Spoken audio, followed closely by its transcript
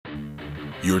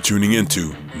You're tuning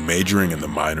into Majoring in the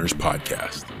Minors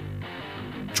podcast.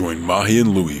 Join Mahi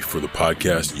and Louie for the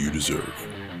podcast you deserve,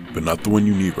 but not the one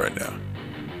you need right now.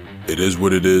 It is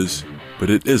what it is, but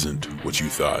it isn't what you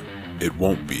thought it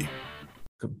won't be.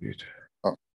 Computer.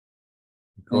 Oh.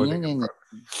 Recording.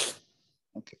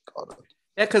 Okay, got it.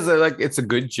 Yeah, because it's a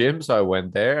good gym, so I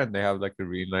went there and they have like a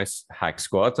really nice hack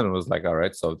squat, and I was like, all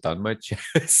right, so I've done my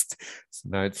chest, so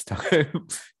now it's time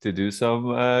to do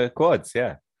some quads.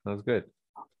 Yeah, that was good.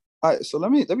 All right, so let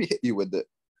me hit you with it.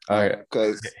 All right,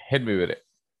 because hit me with it.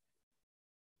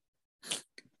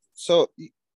 so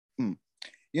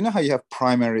you know how you have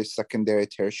primary, secondary,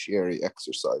 tertiary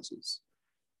exercises.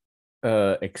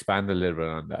 Expand a little bit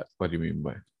on that. What do you mean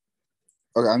by?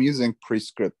 Okay, I'm using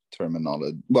prescript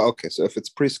terminology. Well, okay, so if it's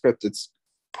prescript, it's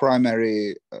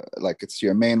primary, like it's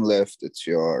your main lift, it's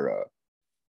your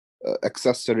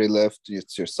accessory lift,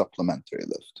 it's your supplementary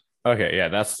lift. Okay, yeah,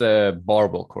 that's the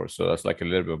barbell course, so that's like a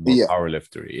little bit more power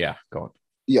liftery. Yeah, go on.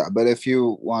 Yeah, but if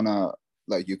you wanna,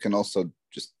 like, you can also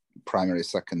just primary,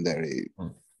 secondary,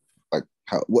 like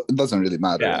how it doesn't really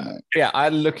matter. Yeah, yeah, I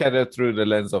look at it through the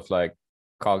lens of like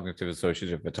cognitive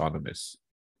associative autonomous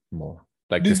more.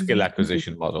 Like the skill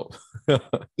acquisition model. Well,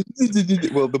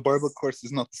 the barbell course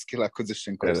is not the skill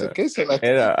acquisition course. Okay, so like,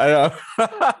 I know.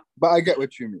 But I get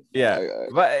what you mean. Yeah,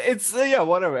 but it's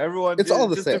whatever. Everyone, it's all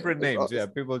the just same. Different names. Yeah,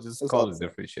 people just call it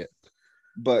different shit.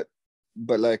 But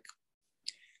like,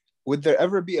 would there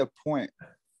ever be a point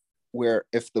where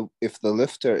if the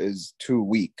lifter is too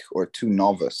weak or too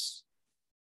novice,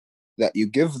 that you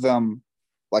give them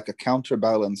like a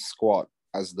counterbalance squat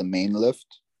as the main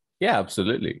lift? Yeah,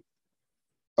 absolutely.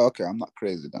 Okay, I'm not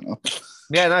crazy then. Okay.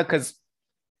 Yeah, no, because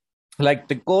like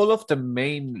the goal of the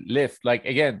main lift, like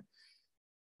again,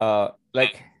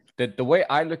 like the way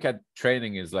I look at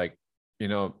training is like,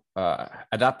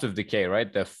 adaptive decay,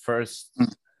 right? The first,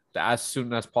 as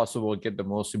soon as possible, get the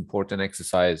most important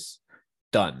exercise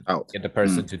done. Get the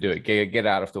person to do it. Get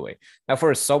out of the way. Now,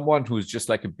 for someone who's just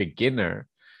like a beginner,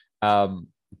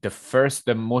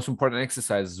 the most important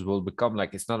exercises will become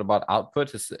like, it's not about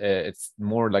output, it's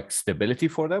more like stability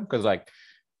for them, because like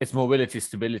it's mobility,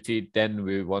 stability, then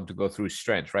we want to go through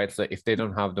strength, right? So if they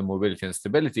don't have the mobility and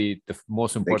stability, the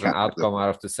most important outcome out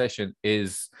of the session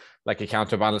is like a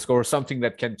counterbalance or something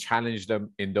that can challenge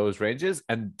them in those ranges,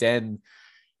 and then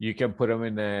you can put them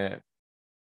in a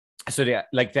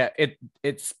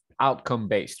it's outcome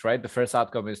based, right? The first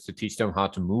outcome is to teach them how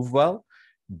to move well.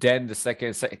 Then the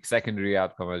secondary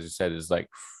outcome, as you said, is like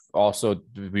also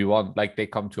we want, like, they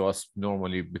come to us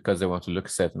normally because they want to look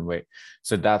a certain way.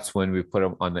 So that's when we put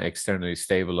them on an externally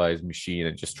stabilized machine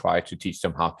and just try to teach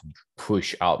them how to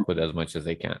push output as much as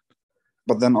they can.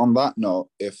 But then on that note,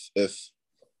 if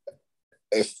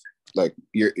like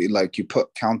you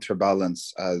put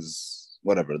counterbalance as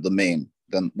whatever the main,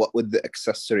 then what would the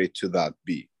accessory to that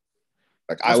be?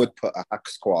 Like I would put a hack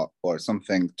squat or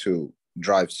something to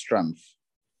drive strength.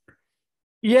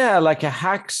 Yeah, like a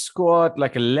hack squat,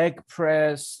 like a leg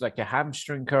press, like a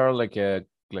hamstring curl, like a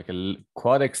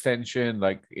quad extension.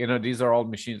 Like, these are all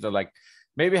machines that, like,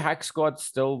 maybe hack squat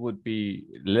still would be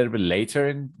a little bit later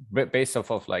in based off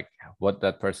of like what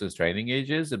that person's training age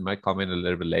is. It might come in a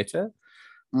little bit later.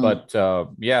 But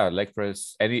leg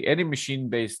press, any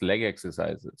machine-based leg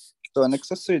exercises. So an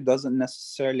accessory doesn't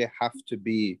necessarily have to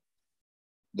be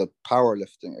the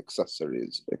powerlifting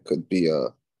accessories. It could be a...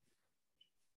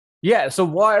 Yeah, so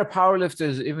why are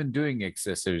powerlifters even doing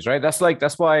accessories, right?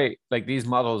 That's why like these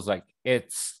models, like,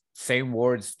 it's same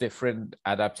words, different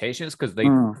adaptations, because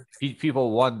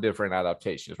people want different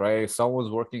adaptations, right? If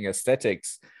someone's working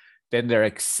aesthetics, then their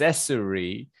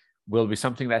accessory will be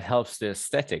something that helps the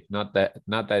aesthetic, not that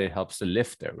it helps the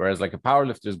lifter. Whereas like a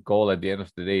powerlifter's goal at the end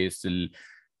of the day is to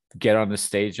get on the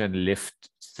stage and lift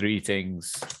three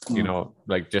things,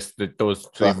 like just those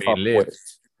three main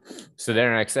lifts. So then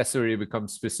an accessory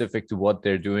becomes specific to what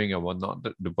they're doing and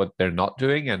what they're not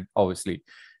doing, and obviously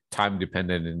time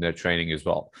dependent in their training as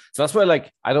well. So that's why,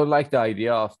 like, I don't like the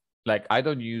idea of, like, I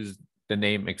don't use the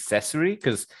name accessory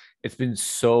because it's been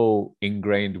so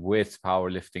ingrained with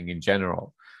powerlifting in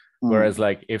general. Whereas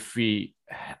like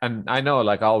and I know,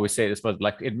 like, I always say this, but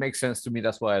like it makes sense to me.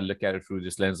 That's why I look at it through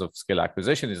this lens of skill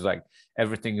acquisition. Is like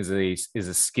everything is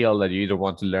a skill that you either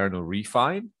want to learn or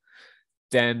refine.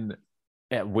 Then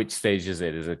at which stage is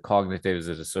it? Is it cognitive? Is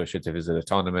it associative? Is it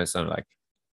autonomous? And like,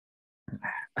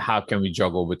 how can we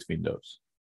juggle between those?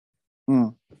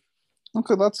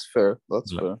 Okay, that's fair.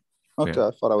 That's fair. Okay, yeah.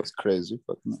 I thought I was crazy,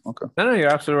 but okay. No, you're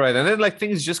absolutely right. And then like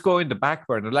things just go in the back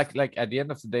burner. Like at the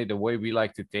end of the day, the way we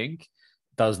like to think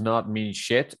does not mean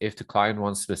shit if the client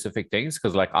wants specific things.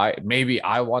 Because like I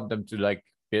want them to like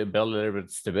build a little bit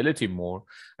of stability more.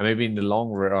 And maybe in the long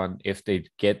run, if they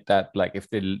get that, like if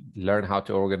they learn how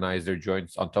to organize their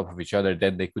joints on top of each other,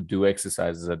 then they could do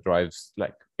exercises that drives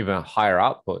like even a higher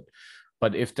output.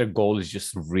 But if their goal is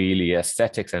just really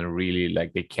aesthetics and really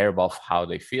like they care about how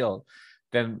they feel,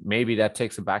 then maybe that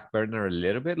takes a back burner a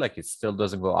little bit. Like it still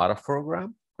doesn't go out of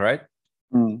program, right?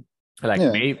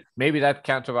 Like maybe that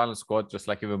counterbalance squat just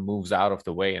like even moves out of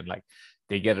the way, and like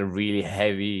they get a really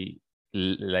heavy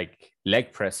like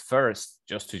leg press first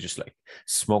just to just like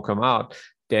smoke them out.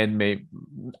 Then maybe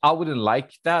I wouldn't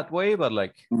like that way, but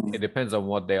like it depends on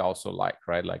what they also like,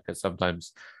 right? Like because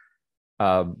sometimes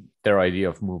their idea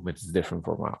of movement is different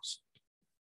from ours.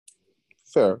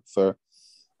 Fair.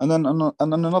 And then on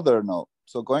another note,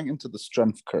 so going into the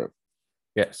strength curve,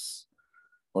 yes,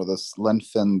 or this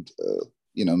lengthened,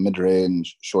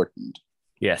 mid-range, shortened.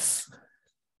 Yes.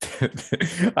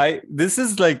 This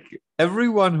is like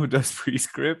everyone who does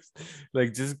pre-scripts,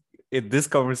 like just in this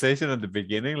conversation at the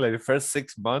beginning, like the first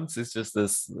 6 months is just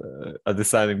this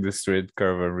deciding the strength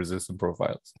curve and resistance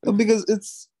profiles.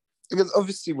 Because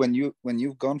obviously when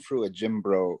you've gone through a gym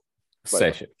bro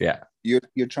session,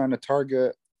 you're trying to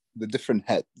target the different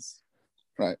heads,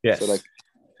 right? Yes. So like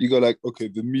you go like, okay,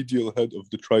 the medial head of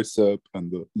the tricep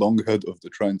and the long head of the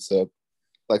tricep,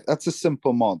 like that's a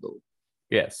simple model.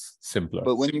 Yes, simpler.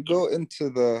 But when you go into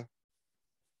the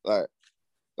like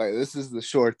this is the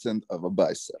short end of a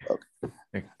bicep,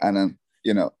 okay. And then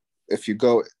if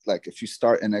you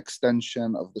start an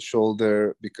extension of the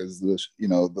shoulder because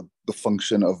the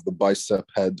function of the bicep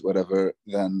head, whatever,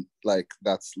 then like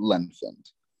that's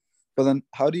lengthened. But then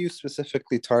how do you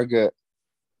specifically target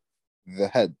the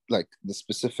head, like the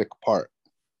specific part?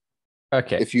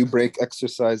 Okay. If you break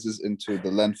exercises into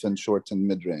the lengthened, short, and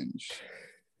mid-range.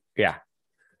 Yeah.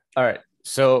 All right.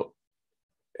 So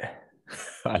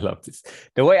I love this.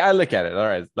 The way I look at it, all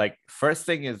right, like first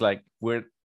thing is like when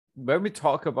we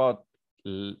talk about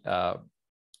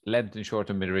length and short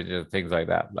and mid-range and things like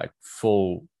that, like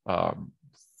full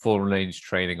range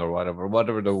training or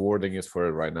whatever the wording is for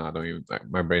it right now. I don't even,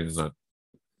 my brain is not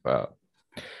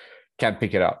can't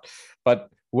pick it out. But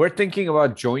we're thinking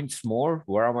about joints more.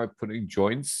 Where am I putting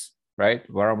joints, right?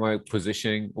 Where am I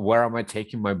positioning? Where am I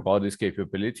taking my body's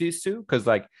capabilities to? Because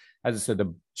like, as I said,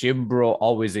 the gym bro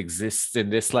always exists in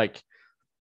this like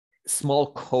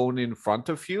small cone in front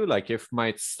of you. Like if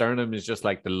my sternum is just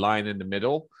like the line in the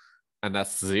middle and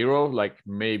that's 0, like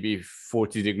maybe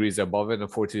 40 degrees above it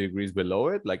and 40 degrees below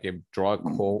it, like I draw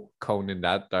a cone in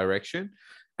that direction.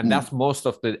 And that's most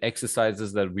of the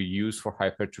exercises that we use for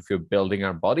hypertrophy, building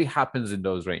our body happens in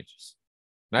those ranges.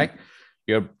 Like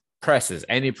your presses,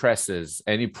 any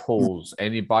pulls,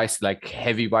 any biceps, like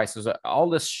heavy biceps, all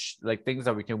this like things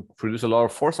that we can produce a lot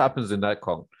of force happens in that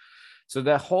cone. So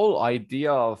the whole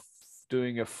idea of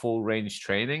doing a full range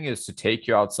training is to take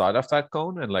you outside of that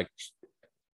cone and like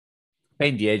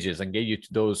paint the edges and get you to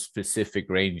those specific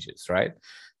ranges, right?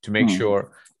 To make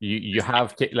sure you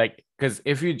have like, because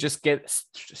if you just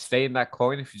stay in that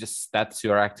cone, if you just that's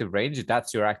your active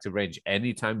range.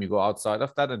 Anytime you go outside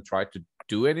of that and try to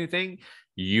do anything,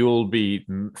 you'll be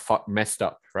messed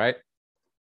up, right?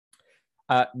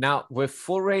 Now with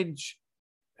full range,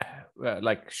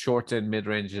 like shortened, mid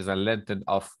ranges, and lengthened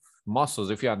of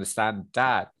muscles, if you understand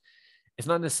that, it's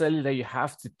not necessarily that you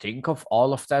have to think of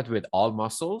all of that with all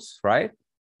muscles, right?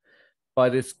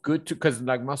 But it's good to, because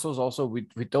like muscles also, we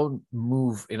don't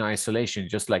move in isolation.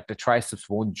 Just like the triceps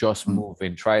won't just move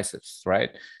in triceps, right?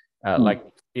 Like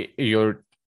your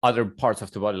other parts of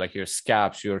the body, like your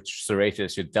scaps, your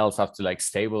serratus, your delts have to like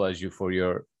stabilize you for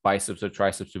your biceps or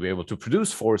triceps to be able to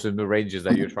produce force in the ranges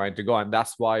that you're trying to go. And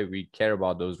that's why we care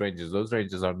about those ranges. Those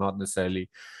ranges are not necessarily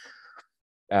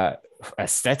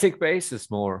aesthetic based, it's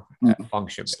more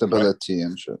function based, stability, right?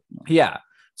 And shit. Yeah.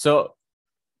 So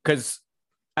because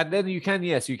and then you can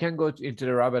go into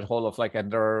the rabbit hole of like,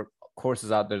 and there are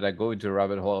courses out there that go into the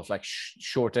rabbit hole of like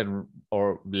shorten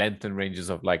or lengthen ranges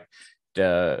of like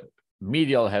the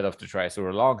medial head of the tricep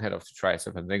or long head of the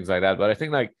tricep and things like that. But I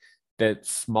think like the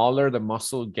smaller the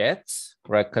muscle gets,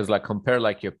 right? Because like compare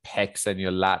like your pecs and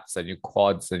your lats and your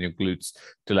quads and your glutes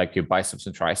to like your biceps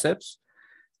and triceps,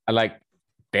 and like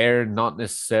they're not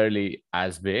necessarily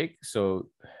as big. So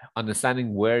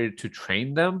understanding where to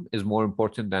train them is more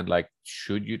important than like,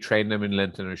 should you train them in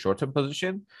lengthened or shortened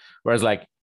position? Whereas like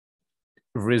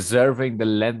reserving the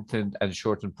lengthened and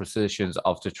shortened positions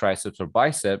of the triceps or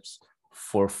biceps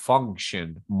for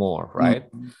function more, right?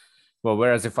 Well,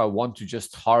 whereas if I want to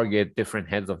just target different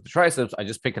heads of the triceps, I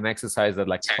just pick an exercise that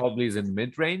like probably is in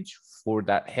mid-range for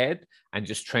that head and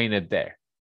just train it there.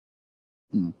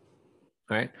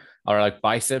 Right? Or like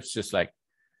biceps, just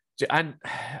And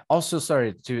also,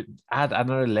 sorry, to add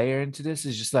another layer into this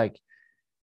is just like,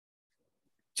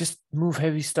 just move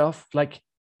heavy stuff. Like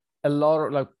a lot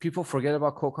of like people forget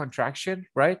about co-contraction,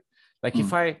 right? Like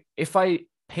if I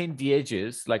paint the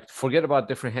edges, like forget about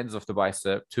different heads of the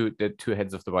bicep, the two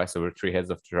heads of the bicep or three heads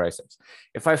of the triceps.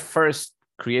 If I first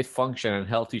create function and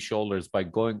healthy shoulders by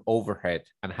going overhead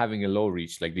and having a low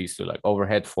reach like these two, like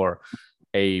overhead for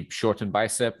a shortened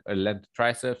bicep, a lengthened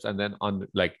triceps, and then on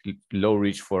like low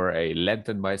reach for a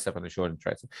lengthened bicep and a shortened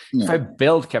tricep. If I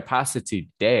build capacity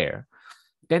there,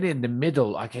 then in the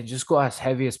middle, I can just go as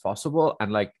heavy as possible.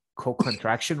 And like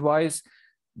co-contraction wise,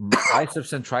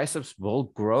 biceps and triceps will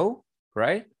grow,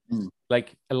 right?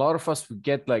 Like a lot of us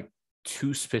get like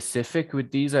too specific with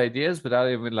these ideas without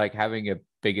even like having a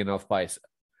big enough bicep.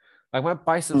 Like my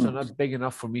biceps are not big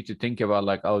enough for me to think about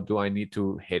like, oh, do I need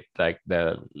to hit like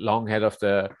the long head of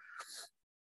the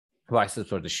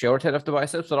biceps or the short head of the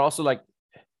biceps? But also like,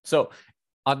 so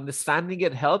understanding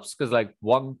it helps because like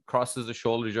one crosses the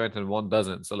shoulder joint and one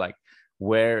doesn't. So like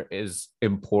where is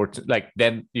important? Like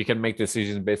then you can make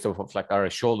decisions based off of like, our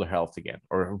shoulder health again,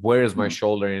 or where is my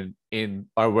shoulder in,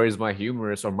 or where is my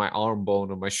humerus or my arm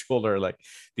bone or my shoulder? Like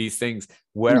these things,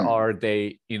 where are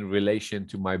they in relation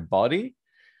to my body?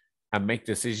 And make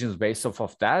decisions based off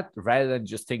of that rather than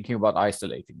just thinking about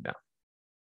isolating them.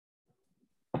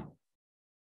 Do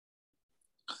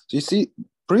you see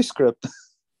Prescript?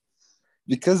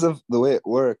 Because of the way it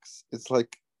works, it's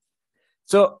like.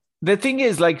 So the thing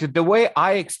is, like the way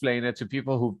I explain it to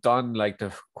people who've done like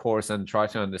the course and try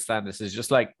to understand this is just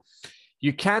like,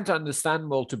 you can't understand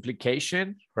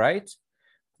multiplication, right?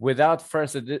 Without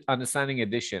first understanding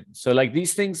addition. So like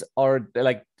these things are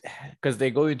like, because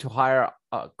they go into higher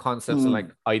concepts and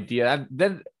like idea, and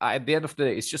then at the end of the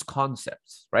day, it's just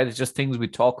concepts, right? It's just things we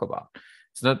talk about.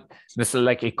 It's not necessarily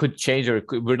like it could change or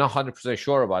we're not 100%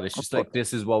 sure about it. It's just like,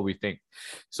 this is what we think.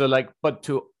 So like, but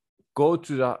to go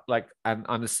to the like and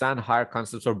understand higher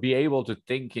concepts or be able to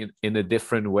think in a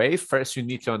different way, first you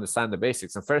need to understand the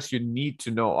basics, and first you need to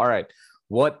know, all right,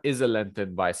 what is a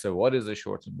lengthened bicep? What is a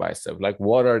shortened bicep? Like,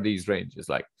 what are these ranges?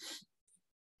 Like,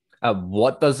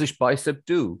 what does this bicep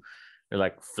do? It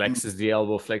like flexes the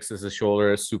elbow, flexes the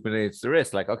shoulder, supinates the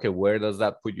wrist. Like, okay, where does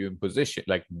that put you in position?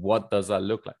 Like, what does that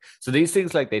look like? So these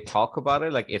things, like they talk about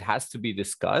it, like it has to be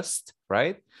discussed,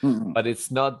 right? But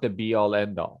it's not the be all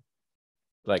end all.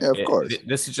 Like, of course,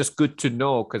 this is just good to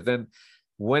know, because then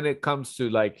when it comes to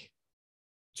like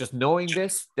just knowing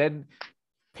this, then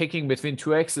picking between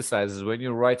two exercises when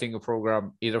you're writing a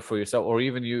program either for yourself or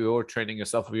even you're training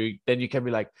yourself, then you can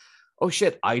be like, oh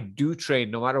shit, I do train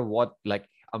no matter what, like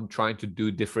I'm trying to do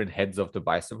different heads of the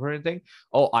bicep or anything.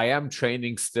 Oh, I am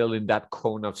training still in that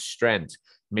cone of strength.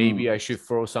 Maybe I should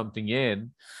throw something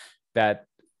in that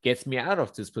gets me out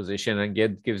of this position and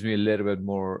gives me a little bit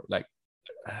more like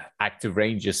active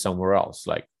ranges somewhere else.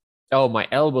 Like, oh, my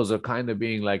elbows are kind of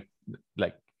being like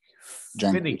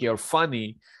finicky or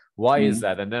funny. Why is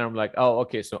that? And then I'm like, oh,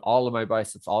 okay, so all of my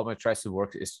biceps, all of my tricep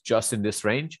work is just in this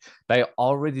range. I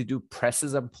already do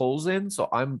presses and pulls in, so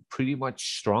I'm pretty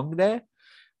much strong there.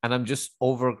 And I'm just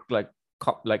I'm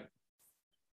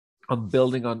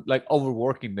building on, like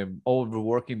overworking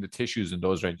the tissues in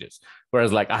those ranges.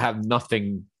 Whereas like I have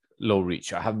nothing low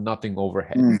reach, I have nothing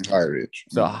overhead. High reach.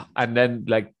 So, and then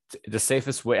like the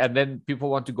safest way, and then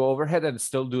people want to go overhead and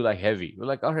still do like heavy. We're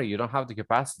like, all right, you don't have the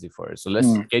capacity for it. So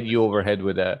let's get you overhead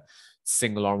with a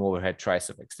single arm overhead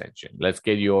tricep extension. Let's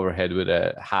get you overhead with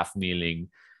a half kneeling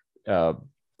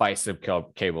bicep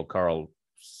cable curl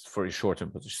for a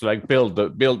shortened position. So like build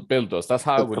those. That's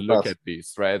how I would look at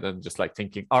these, right? And just like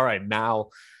thinking, all right, now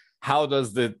how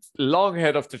does the long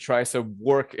head of the tricep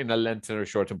work in a lengthened or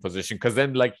shortened position? Because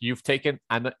then like you've taken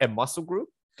a muscle group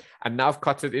and now I've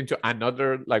cut it into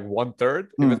another like 1/3,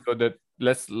 even though that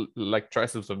like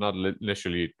triceps are not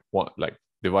literally like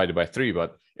divided by 3,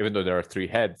 but even though there are 3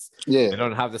 heads, they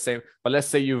don't have the same. But let's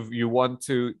say you want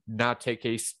to now take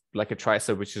a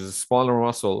tricep, which is a smaller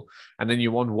muscle, and then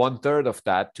you want 1/3 of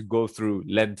that to go through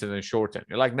lengthen and shorten.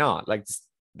 You're like, no, like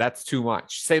that's too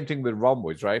much. Same thing with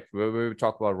rhomboids, right? When we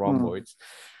talk about rhomboids,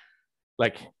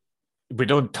 like we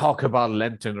don't talk about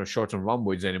lengthen or shorten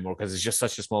rhomboids anymore because it's just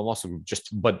such a small muscle group.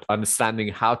 But understanding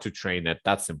how to train it,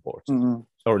 that's important.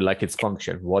 Or like its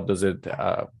function. What does it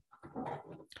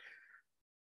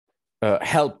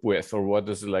help with, or what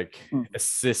does it like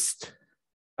assist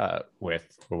with,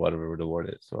 or whatever the word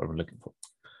is, what I'm looking for.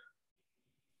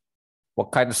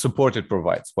 What kind of support it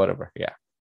provides, whatever.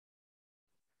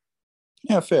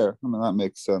 Yeah, fair. I mean, that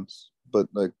makes sense. But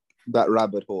like that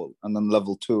rabbit hole, and then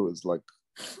level 2 is like.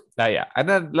 And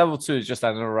then level 2 is just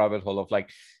another rabbit hole of like,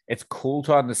 it's cool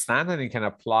to understand and you can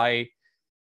apply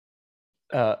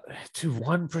to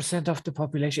 1% of the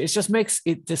population. It just makes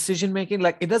it decision making,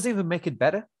 like, it doesn't even make it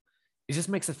better. It just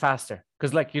makes it faster.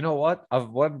 Because, like, you know what?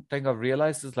 One thing I've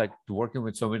realized is, like, working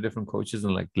with so many different coaches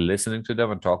and like listening to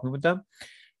them and talking with them,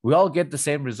 we all get the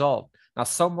same result. Now,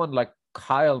 someone like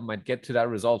Kyle might get to that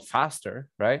result faster,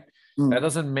 right? That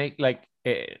doesn't make like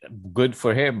good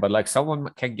for him, but like someone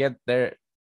can get there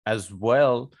as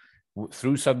well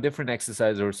through some different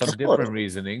exercise or some different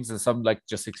reasonings and some like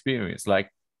just experience.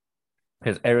 Like,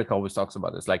 because Eric always talks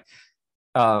about this, like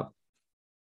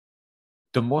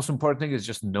the most important thing is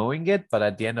just knowing it. But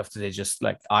at the end of the day, just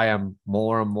like I am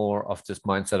more and more of this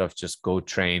mindset of just go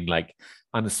train, like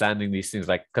understanding these things,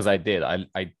 like, because I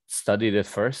studied it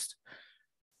first.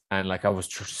 And like I was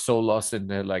so lost in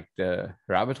the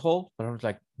rabbit hole, but I was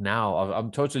like, now I'm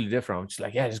totally different. I'm just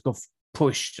like, yeah, just go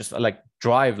push, just like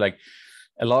drive. Like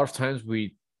a lot of times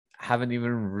we haven't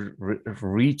even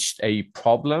reached a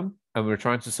problem and we're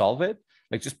trying to solve it.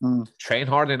 Like just train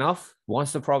hard enough.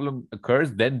 Once the problem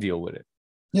occurs, then deal with it.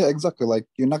 Yeah, exactly. Like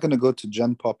you're not gonna go to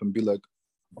Gen Pop and be like,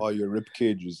 oh, your rib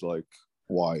cage is like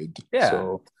wide. Yeah.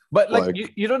 So, but like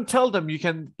you don't tell them. You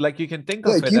can think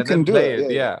of it you and can then do play it.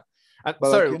 it. Yeah. And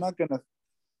but sorry, like, you're not gonna.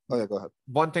 Oh yeah, go ahead.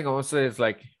 One thing I want to say is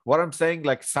like what I'm saying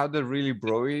like sounded really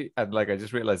broy, and like I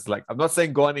just realized like I'm not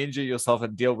saying go and injure yourself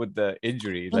and deal with the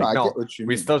injury. Like no,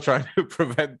 we're still trying to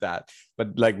prevent that,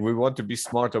 but like we want to be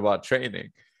smart about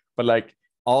training. But like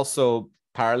also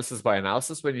paralysis by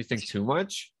analysis, when you think too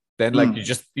much, then like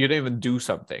you don't even do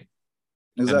something.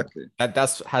 Exactly. And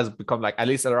that's has become like at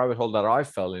least a rabbit hole that I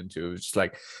fell into. It's just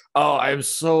like, oh, I'm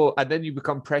so, and then you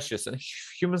become precious. And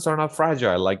humans are not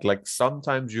fragile. Like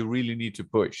sometimes you really need to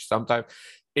push. Sometimes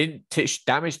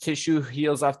damaged tissue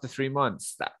heals after 3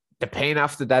 months. The pain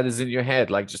after that is in your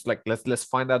head. Like just like let's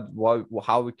find out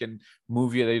how we can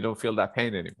move you that you don't feel that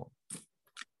pain anymore.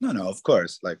 No, of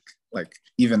course. Like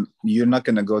even you're not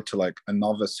gonna go to like a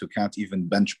novice who can't even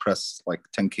bench press like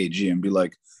 10 kg and be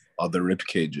like, oh, the rib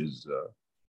cage is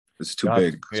it's too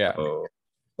big. Yeah. So,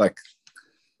 like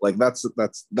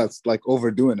that's like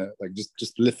overdoing it. Like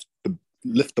just lift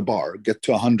the bar, get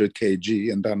to 100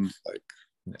 kg, and then like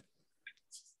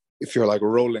if you're like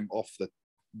rolling off the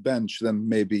bench, then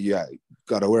maybe you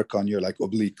gotta work on your like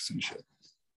obliques and shit.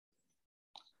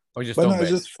 Or just but no, it's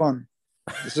just fun.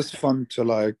 It's just fun to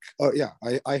like. Oh yeah,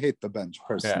 I hate the bench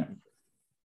personally,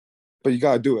 but you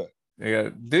gotta do it. Yeah.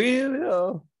 Do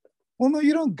you? Well, no,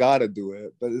 you don't gotta do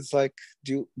it, but it's like,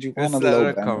 do you want a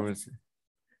low bench?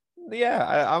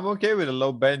 Yeah, I'm okay with a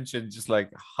low bench and just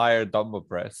like higher dumbbell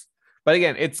press. But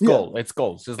again, it's goal. It's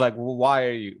goals. It's like, well, why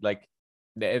are you like?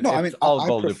 No, I mean,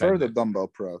 I prefer the dumbbell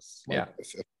press. Like,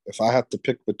 if I had to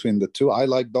pick between the two, I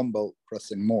like dumbbell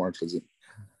pressing more because it.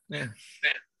 Yeah.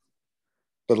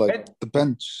 But like the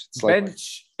bench,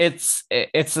 it's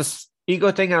a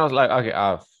ego thing. And I was like,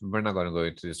 okay, we're not going to go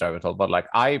into this rabbit hole. But like,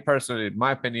 I personally, in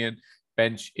my opinion,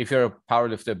 bench. If you're a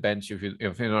powerlifter, bench. If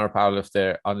you're not a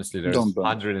powerlifter, honestly, there's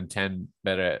 110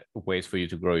 better ways for you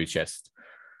to grow your chest.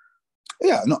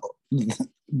 Yeah, no,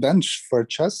 bench for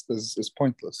chest is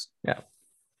pointless. Yeah,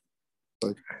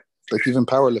 like even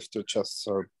powerlifter chests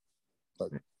are.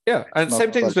 Like, and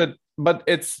same things with, but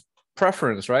it's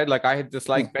preference, right? Like I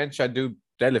dislike bench. I do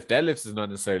deadlift. Deadlifts is not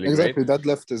necessarily exactly. great.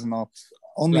 Deadlift is not.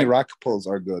 Only rack pulls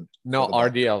are good. No,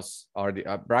 RDLs.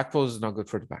 Rack pulls is not good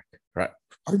for the back. Right.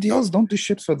 RDLs don't do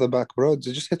shit for the back, bro.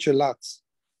 They just hit your lats.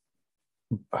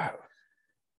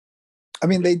 I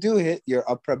mean, they do hit your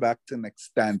upper back to an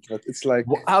extent, but it's like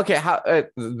okay.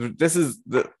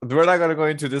 We're not gonna go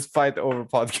into this fight over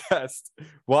podcast.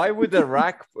 Why would the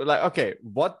rack like? Okay,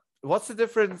 what's the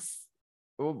difference?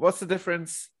 What's the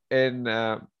difference in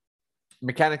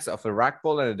mechanics of a rack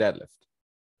pull and a deadlift?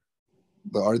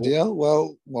 The RDL?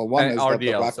 Well, one is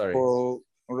RDL, that the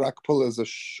rack pull is a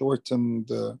shortened,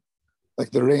 like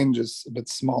the range is a bit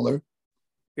smaller.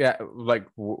 Yeah, like,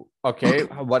 okay,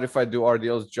 what if I do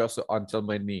RDLs just until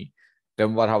my knee?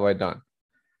 Then what have I done?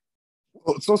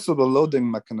 Well, it's also the loading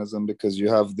mechanism because you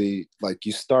have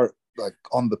you start like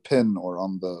on the pin or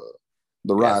on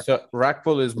the rack. So rack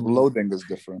pull is... The loading is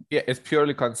different. Yeah, it's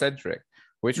purely concentric.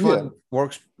 Which one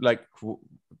works like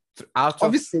out of...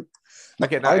 Obviously.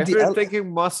 Okay, now if you're thinking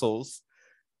muscles,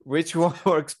 which one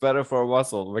works better for a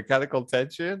muscle? Mechanical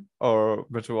tension or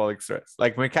metabolic stress?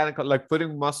 Like mechanical, like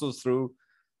putting muscles through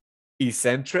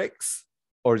eccentrics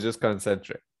or just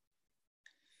concentric?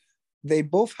 They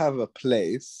both have a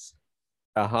place.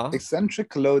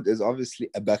 Eccentric load is obviously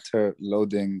a better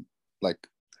loading. Like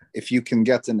if you can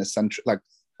get an eccentric, like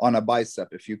on a bicep,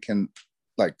 if you can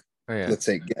like, let's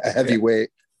say get a heavy weight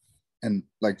and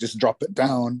like just drop it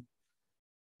down,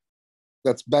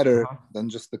 that's better than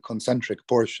just the concentric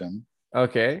portion.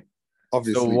 Okay.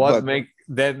 obviously. So what make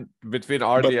then between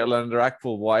RDL and rack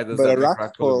pull? Why does that make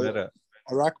rack pull better?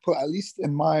 A rack pull, at least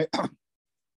in my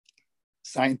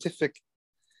scientific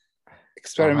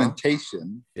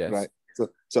experimentation, yes. right?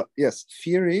 So yes,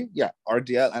 Fury, yeah,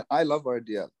 RDL, and I love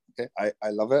RDL. Okay, I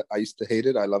love it. I used to hate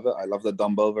it. I love it. I love the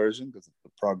dumbbell version because of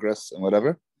the progress and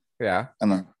whatever. Yeah.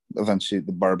 And then eventually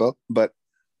the barbell. But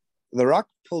the rack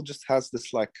pull just has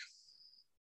this like,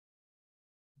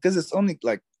 because it's only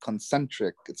like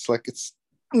concentric. It's like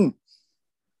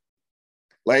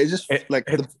like it's just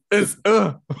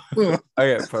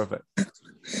okay, perfect.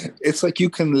 It's like you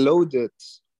can load it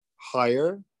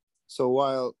higher. So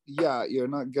while you're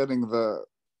not getting the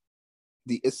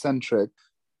eccentric,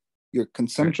 your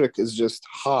concentric is just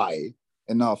high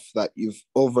enough that you've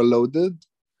overloaded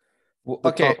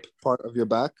the top part of your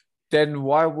back. Then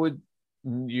why would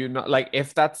you not, like,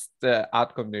 if that's the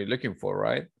outcome you're looking for,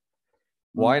 right?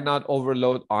 Why not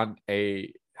overload on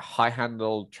a high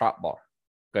handle trap bar?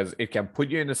 Because it can put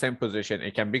you in the same position.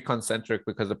 It can be concentric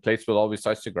because the plates will always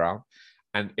touch the ground.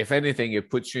 And if anything, it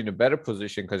puts you in a better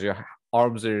position because your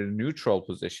arms are in a neutral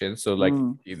position. So like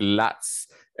lats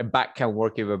and back can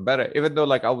work even better. Even though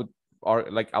I would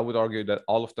argue that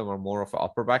all of them are more of an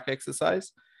upper back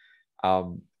exercise.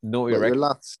 No erectors. Your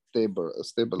lats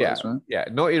stabilize, right? Yeah.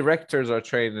 No erectors are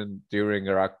trained during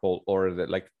a rack pull, or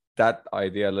that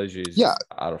ideology is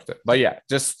out of it. But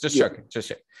just checking.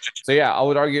 So I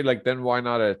would argue then why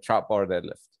not a trap bar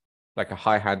deadlift, like a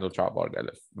high handle trap bar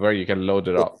deadlift where you can load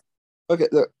it up. Okay,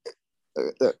 look,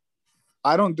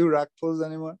 I don't do rack pulls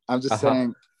anymore. I'm just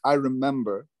saying I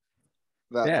remember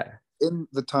that in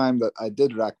the time that I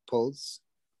did rack pulls,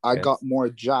 I got more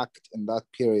jacked in that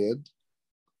period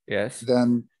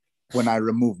than when I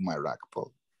removed my rack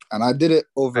pull. And I did it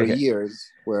over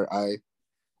years where I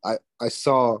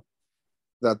saw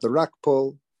that the rack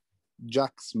pull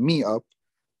jacks me up.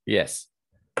 Yes.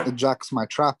 It jacks my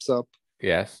traps up.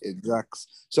 Yes. It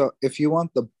jacks. So if you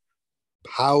want the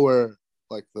power,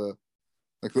 like the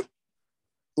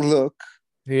look.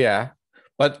 Yeah.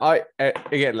 But I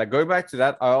again, going back to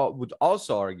that, I would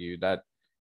also argue that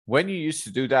when you used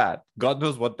to do that, God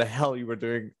knows what the hell you were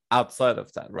doing outside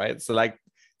of that, right? So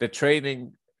the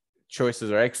training choices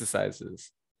or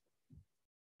exercises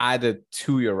added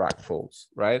to your rack pulls,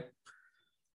 right?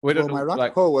 My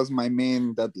rack pull was my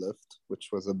main deadlift, which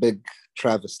was a big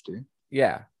travesty.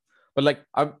 Yeah. But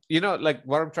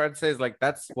what I'm trying to say is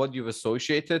that's what you've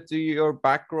associated to your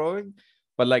back growing.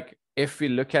 But if we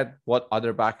look at what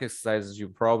other back exercises you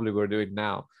probably were doing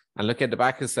now and look at the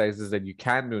back exercises that you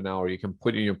can do now or you can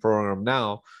put in your program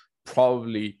now,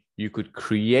 probably you could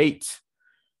create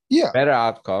better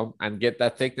outcome and get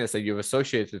that thickness that you've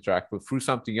associated to rack pull through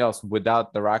something else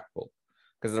without the rack pull.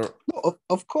 No,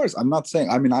 of course, I'm not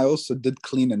saying. I mean, I also did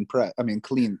clean and press. I mean,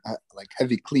 clean, like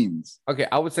heavy cleans. Okay,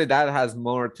 I would say that has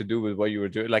more to do with what you were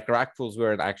doing. Like rack pulls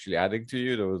weren't actually adding to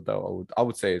you. I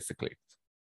would say it's the cleans.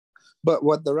 But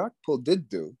what the rack pull did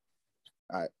do,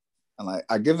 I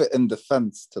give it in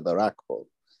defense to the rack pull,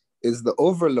 is the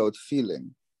overload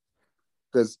feeling.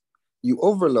 Because you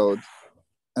overload,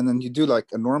 and then you do like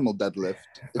a normal deadlift,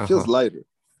 it feels lighter.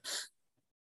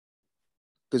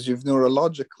 Because you've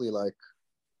neurologically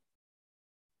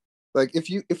like if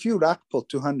you rack pull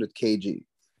 200 kg,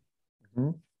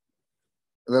 then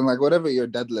whatever you're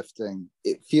deadlifting,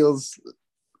 it feels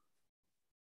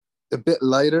a bit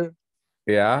lighter.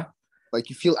 Yeah. Like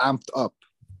you feel amped up.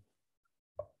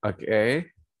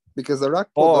 Okay. Because the rack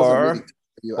pull doesn't really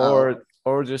you out.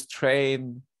 Or just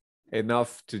train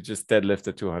enough to just deadlift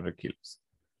the 200 kilos.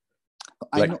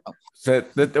 I know. So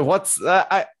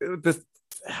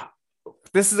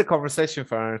this is a conversation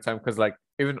for another time because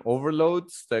even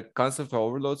overloads, the concept of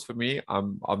overloads for me,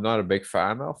 I'm not a big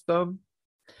fan of them.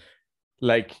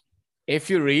 If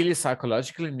you really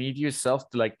psychologically need yourself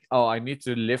to I need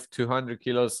to lift 200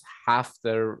 kilos half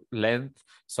their length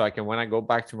so I can, when I go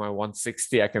back to my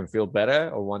 160, I can feel better,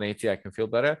 or 180, I can feel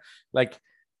better.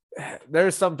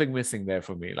 There's something missing there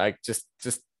for me. Just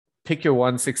pick your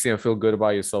 160 and feel good about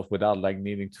yourself without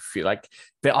needing to feel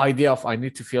the idea of I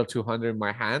need to feel 200 in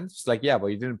my hands. But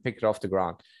you didn't pick it off the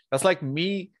ground. That's like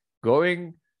me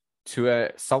going to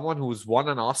someone who's won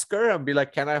an Oscar and be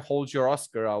like, can I hold your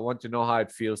Oscar? I want to know how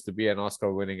it feels to be an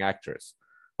Oscar winning actress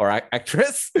or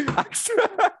actress.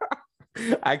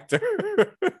 Actor.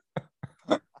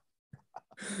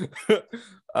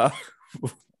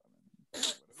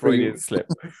 Freudian slip.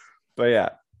 But yeah.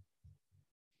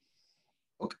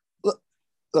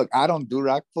 Look, I don't do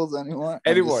rack pulls anymore.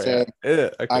 Okay.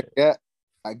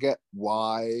 I get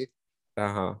why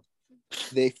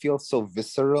they feel so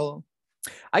visceral.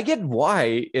 I get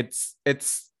why it's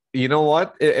you know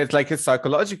what? It's like it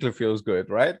psychologically feels good,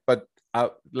 right? But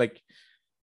like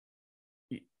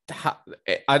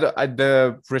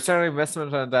the return on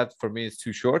investment on that for me is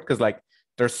too short because like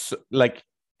there's like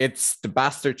it's the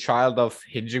bastard child of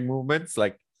hinging movements.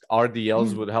 Like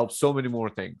RDLs would help so many more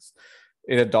things.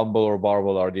 In a dumbbell or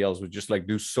barbell, RDLs would just like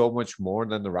do so much more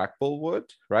than the rack pull would,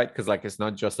 right? Because like it's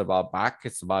not just about back,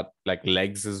 it's about like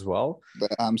legs as well. The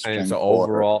hamstring, And it's core,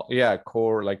 overall, yeah,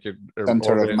 core, like your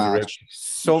center organ of in the rib, mass,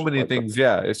 so many like things.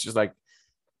 Yeah, it's just like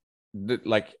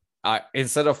I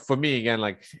instead of for me again,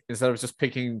 like instead of just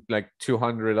picking like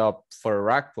 200 up for a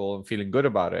rack pull and feeling good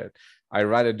about it, I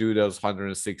rather do those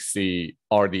 160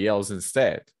 RDLs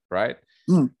instead, right?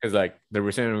 Because like the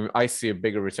return, I see a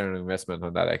bigger return on investment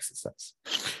on that exercise.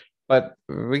 But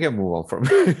we can move on from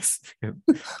this.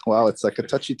 Wow, it's like a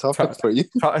touchy topic for you.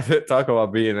 Talk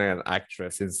about being an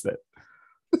actress instead.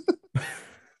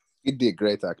 You'd be a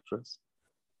great actress.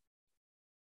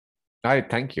 I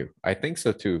thank you. I think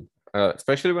so too.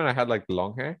 Especially when I had like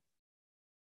long hair.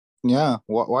 Yeah.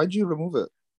 Why'd you remove it?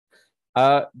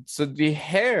 So the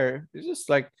hair is just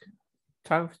like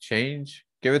time for change.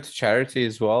 Give it to charity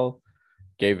as well.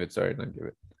 Gave it, sorry, not give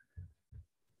it.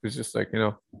 It's just like,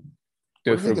 do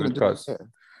it for a good cause.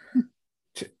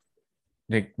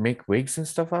 They make wigs and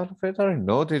stuff out of it. I don't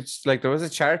know. They just like there was a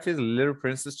charity, the Little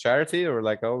Princess charity, or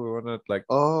like, oh, we want to like.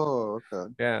 Oh,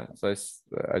 okay. Yeah, so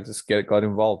I just got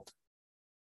involved.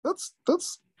 That's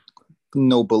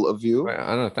noble of you. I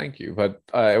don't know, thank you, but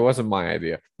it wasn't my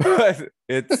idea.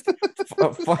 It's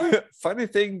funny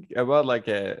thing about like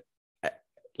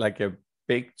a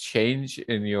big change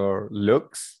in your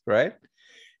looks, right?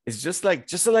 It's just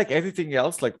like anything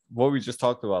else, like what we just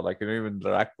talked about, like even the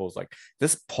rack pulls, like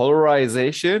this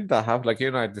polarization that have like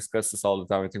I discuss this all the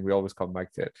time. I think we always come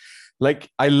back to it. Like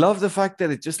I love the fact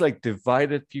that it just like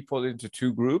divided people into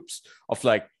two groups of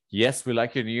like, yes, we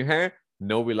like your new hair,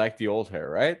 no, we like the old hair,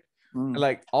 right? And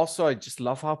like also I just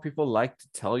love how people like to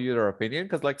tell you their opinion,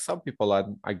 because like some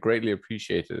people I greatly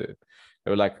appreciated it.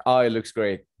 They were like, oh, it looks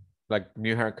great, like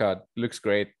new haircut, looks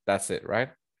great, that's it, right?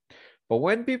 But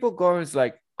when people go, it's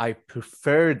like, I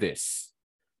prefer this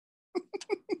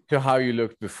to how you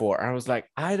looked before. I was like,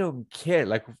 I don't care.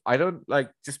 Like, I don't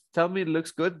like, just tell me it looks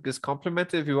good. Just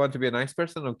compliment it if you want to be a nice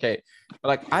person. Okay. But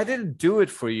like, I didn't do it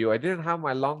for you. I didn't have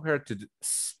my long hair to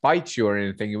spite you or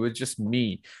anything. It was just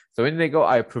me. So when they go,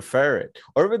 I prefer it.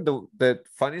 Or even the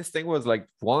funniest thing was like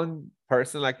one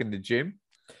person like in the gym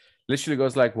literally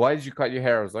goes like, why did you cut your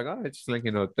hair? I was like, oh, it's just like,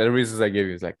 the reasons I gave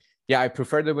you is like, yeah, I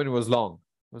preferred it when it was long.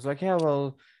 I was like, yeah,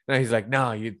 well, no, he's like,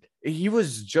 no, he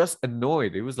was just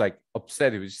annoyed. He was like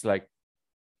upset. He was just like,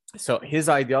 so his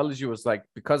ideology was like,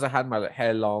 because I had my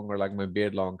hair long or like my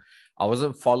beard long, I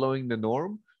wasn't following the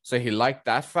norm. So he liked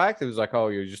that fact. It was like, oh,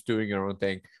 you're just doing your own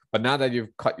thing. But now that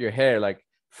you've cut your hair, like,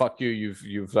 fuck you,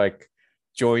 you've like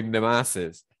joined the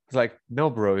masses. It's like, no,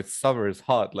 bro, it's summer, it's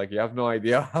hot. Like, you have no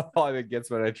idea how hot it gets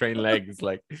when I train legs.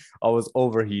 Like, I was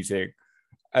overheating.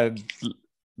 And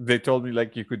they told me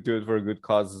like you could do it for a good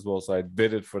cause as well, so I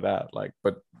did it for that. Like,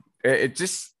 but it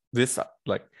just this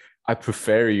like I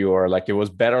prefer you, or like it was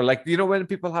better. Like when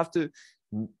people have to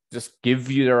just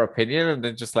give you their opinion and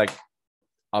then just like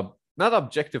not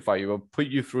objectify you, but put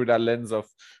you through that lens of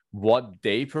what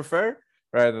they prefer,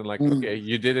 rather than like okay,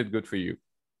 you did it, good for you.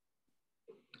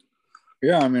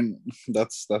 Yeah, I mean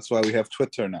that's why we have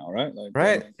Twitter now, right? Like,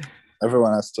 right.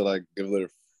 Everyone has to like give their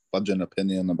fudging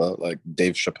opinion about like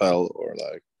Dave Chappelle or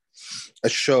like a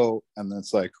show, and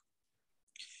it's like,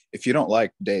 if you don't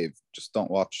like Dave, just don't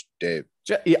watch Dave.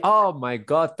 Oh my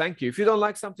god, thank you. If you don't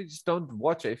like something, just don't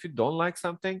watch it. If you don't like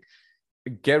something,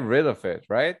 get rid of it,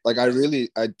 right? Like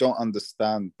I don't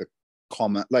understand the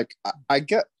comment. Like I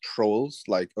get trolls,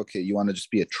 like, okay, you want to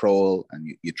just be a troll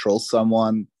and you troll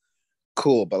someone,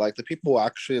 cool, but like the people who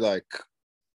actually like,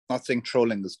 not saying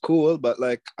trolling is cool, but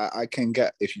like I can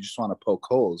get if you just want to poke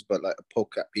holes, but like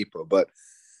poke at people. But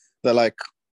they're like,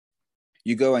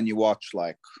 you go and you watch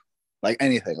like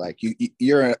anything, like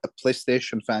you're a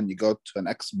PlayStation fan, you go to an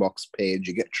Xbox page,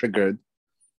 you get triggered, and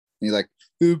you're like,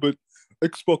 but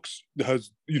Xbox has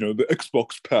the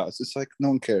Xbox Pass. It's like no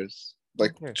one cares.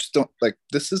 Like just don't, like,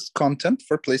 this is content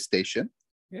for PlayStation.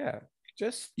 Yeah.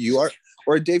 Just you are,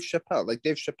 or Dave Chappelle, like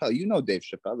Dave Chappelle, Dave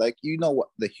Chappelle, like what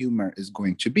the humor is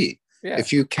going to be. Yeah.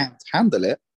 If you can't handle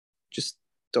it, just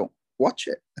don't watch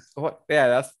it. What? Yeah,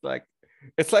 that's like,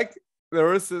 it's like there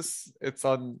was this. It's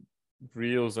on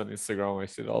Reels on Instagram. I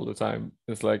see it all the time.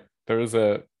 It's like there is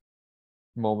a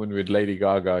moment with Lady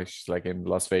Gaga. She's like in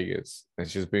Las Vegas, and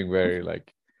she's being very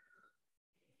like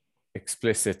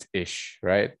explicit-ish,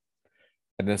 right?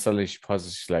 And then suddenly she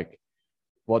pauses. She's like,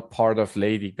 what part of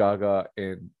Lady Gaga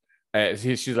in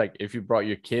She's like, if you brought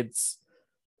your kids,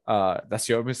 that's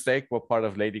your mistake. What part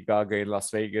of Lady Gaga in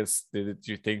Las Vegas did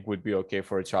you think would be okay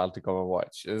for a child to come and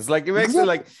watch? It's like, it makes it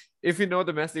like, if you know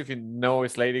the message, if you know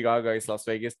it's Lady Gaga, it's Las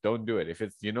Vegas, don't do it. If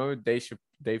it's,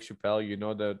 Dave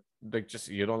Chappelle, just,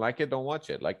 you don't like it, don't watch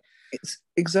it. Like, it's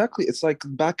exactly, it's like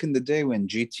back in the day when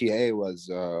GTA was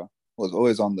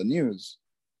always on the news.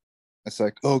 It's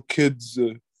like, oh, kids.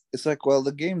 It's like, well,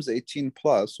 the game's 18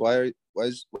 plus. Why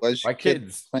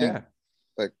kids playing? Yeah.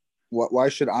 Like, why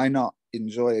should I not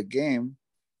enjoy a game?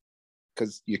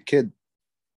 Because your kid.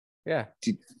 Yeah.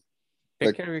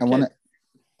 Like, I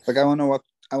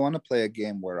want to play a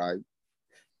game where I.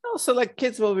 No, so like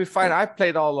kids will be fine. I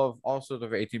played all sorts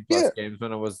of 18 plus games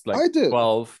when I was like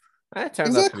 12. I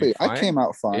turned out to be fine. I came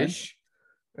out fine.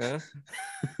 Yeah.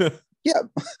 Yeah,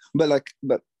 but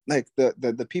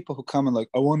the people who come and like,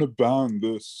 I want to ban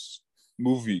this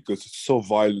movie because it's so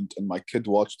violent and my kid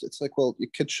watched it. It's like, well,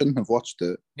 your kid shouldn't have watched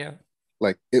it. Yeah.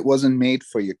 Like, it wasn't made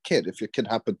for your kid. If your kid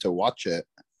happened to watch it,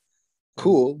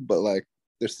 cool. But like,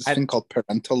 there's this thing called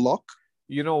parental lock.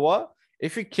 You know what?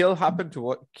 If your kid happened to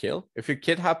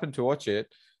watch it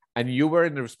and you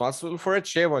weren't responsible for it,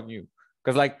 shame on you.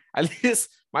 Because like, at least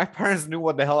my parents knew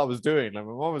what the hell I was doing. Like,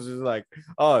 my mom was just like,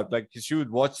 oh, like she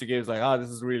would watch the games like, oh, this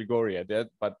is really gory. I did.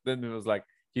 But then it was like,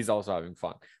 he's also having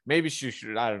fun. Maybe she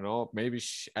should, I don't know. Maybe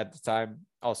at the time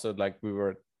also, like, we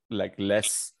were like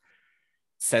less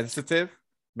sensitive.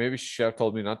 Maybe she should have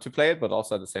told me not to play it. But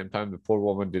also at the same time, the poor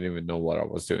woman didn't even know what I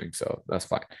was doing. So that's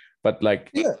fine. But like,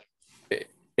 yeah,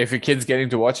 if your kid's getting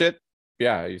to watch it,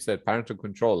 yeah, you said parental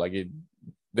control. Like,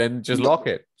 then just lock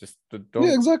it. Just don't.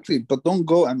 Yeah, exactly. But don't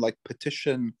go and like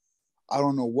petition, I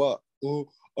don't know what. Oh,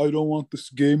 I don't want this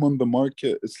game on the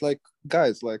market. It's like,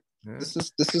 guys, like, this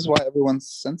is why everyone's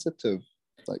sensitive.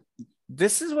 Like,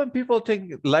 this is when people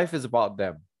think life is about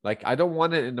them. Like, I don't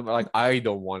want it I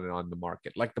don't want it on the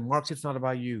market. Like, the market's not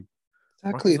about you.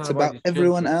 Exactly. It's about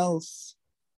everyone else.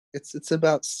 It's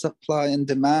about supply and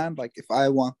demand. Like, if I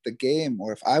want the game,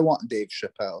 or if I want Dave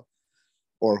Chappelle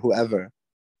or whoever,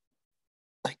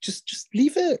 like, just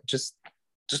leave it. Just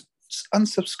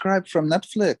unsubscribe from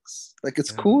Netflix. Like, it's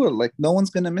cool. Like, no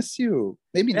one's gonna miss you.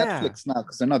 Maybe Netflix now,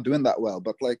 because they're not doing that well.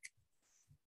 But like,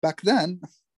 back then,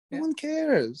 no one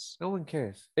cares. No one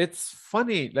cares. It's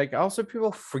funny. Like, also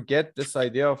people forget this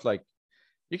idea of like,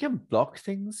 you can block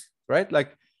things, right?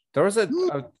 Like, there was I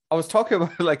was talking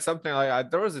about like something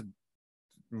like there was a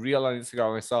reel on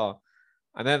Instagram I saw,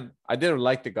 and then I didn't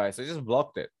like the guy, so I just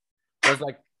blocked it. I was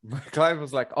like, my client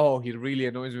was like, oh, he really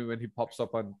annoys me when he pops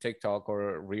up on TikTok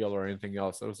or reel or anything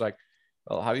else. I was like,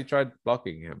 well, have you tried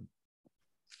blocking him?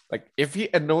 Like, if he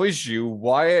annoys you,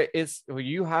 why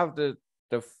you have the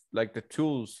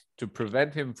tools to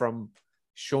prevent him from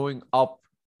showing up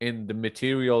in the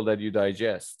material that you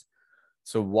digest.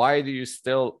 So why do you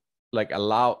still like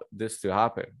allow this to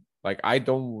happen? Like, I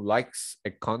don't like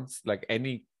if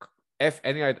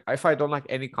I don't like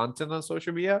any content on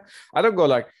social media, I don't go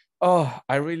like, oh,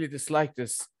 I really dislike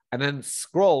this, and then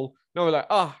scroll. No, like,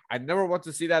 oh, I never want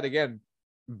to see that again.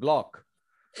 Block.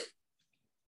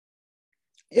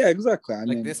 Yeah, exactly. I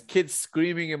mean, this kid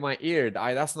screaming in my ear.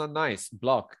 That's not nice.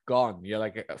 Block. Gone. You're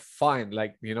like, fine.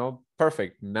 Like,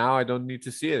 perfect. Now I don't need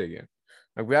to see it again.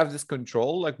 Like, we have this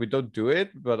control. Like, we don't do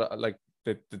it, but like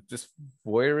this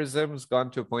voyeurism has gone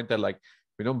to a point that like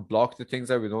we don't block the things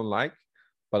that we don't like,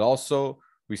 but also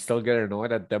we still get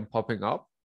annoyed at them popping up.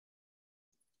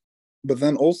 But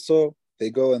then also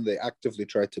they go and they actively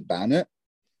try to ban it.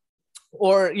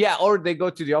 Or they go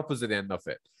to the opposite end of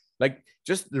it. Like,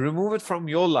 just remove it from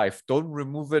your life. Don't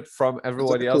remove it from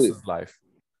everybody else's life.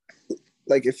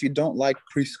 Like, if you don't like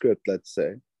Prescript, let's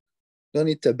say, don't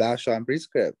need to bash on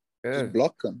Prescript. Yeah. Just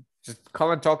block them. Just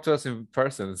come and talk to us in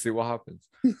person and see what happens.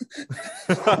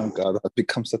 Oh God, I've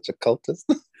become such a cultist.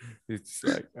 It's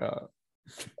like,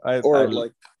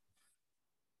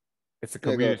 it's a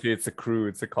community, it's a crew,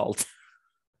 it's a cult.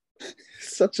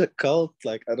 Such a cult.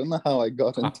 Like, I don't know how I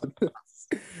got into this.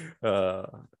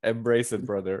 Embrace it,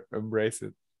 brother. Embrace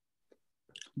it.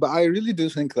 But I really do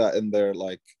think that in there,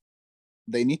 like,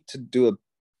 they need to do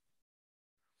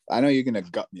I know you're gonna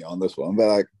gut me on this one, but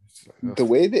like the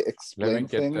way they explain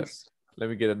things. Let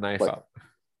me get a knife out.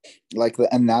 Like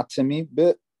the anatomy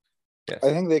bit, yes.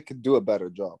 I think they could do a better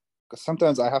job. Because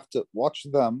sometimes I have to watch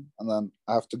them, and then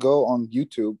I have to go on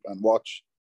YouTube and watch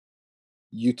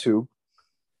YouTube.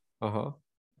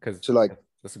 Because to like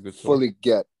that's a good fully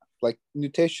get like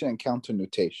nutation and counter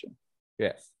nutation.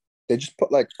 Yes. They just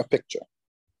put like a picture.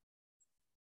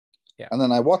 Yeah. And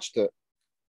then I watched it,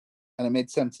 and it made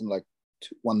sense in like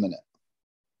 1 minute.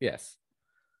 Yes.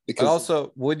 But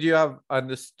also, would you have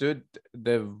understood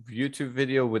the YouTube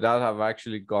video without have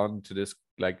actually gone to this,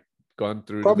 like gone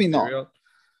through probably the material? not.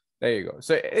 There you go.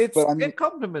 So it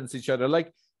complements each other.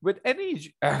 Like with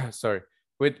any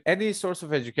with any source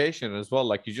of education as well.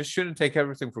 Like you just shouldn't take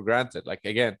everything for granted. Like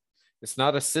again, it's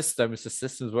not a system; it's a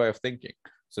system's way of thinking.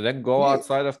 So then go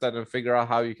outside of that and figure out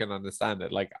how you can understand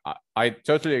it. Like I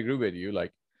totally agree with you.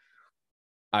 Like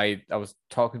I was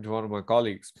talking to one of my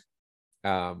colleagues,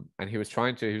 and he was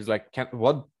like,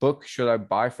 what book should I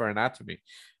buy for anatomy?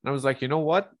 And I was like, you know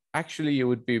what? Actually, it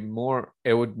would be more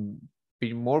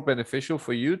beneficial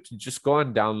for you to just go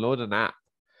and download an app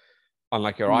on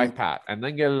like your iPad and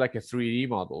then get like a 3D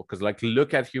model. Because like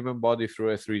look at human body through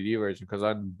a 3D version. Because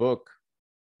on book,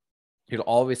 you'll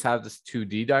always have this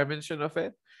 2D dimension of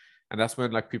it. And that's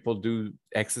when like people do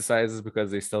exercises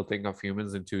because they still think of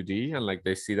humans in 2D and like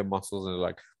they see the muscles and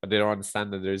like, but they don't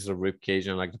understand that there's a rib cage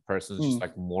and like the person's just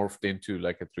like morphed into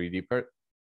like a 3D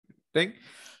thing.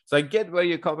 So I get where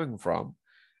you're coming from.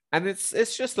 And it's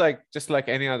just like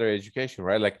any other education,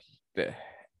 right? Like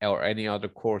or any other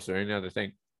course or any other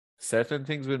thing. Certain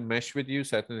things will mesh with you,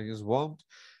 certain things won't.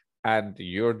 And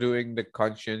you're doing the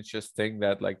conscientious thing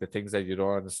that like the things that you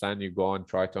don't understand, you go and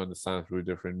try to understand through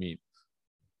different means.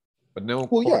 But no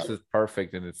course is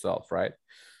perfect in itself, right?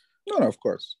 No, of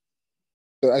course.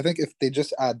 But I think if they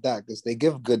just add that, because they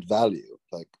give good value,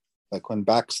 like when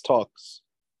Bax talks,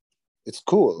 it's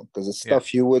cool because it's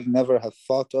stuff you would never have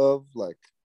thought of. Like,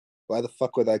 why the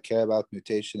fuck would I care about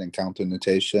nutation and counter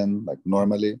nutation? Like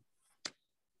normally,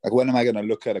 like when am I gonna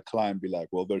look at a client and be like,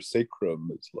 well, their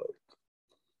sacrum is like,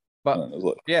 but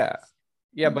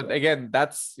but again,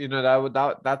 that's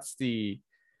that's the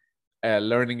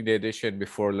learning the addition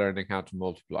before learning how to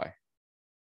multiply,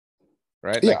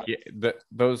 right? Like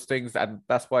those things, and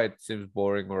that's why it seems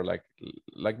boring or like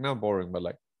not boring, but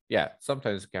like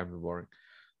sometimes it can be boring,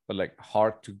 but like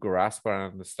hard to grasp or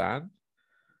understand.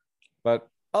 But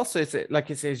also it's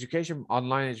education,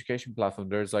 online education platform.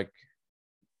 There's like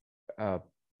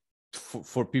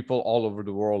for people all over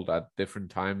the world at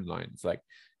different timelines, like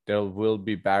there will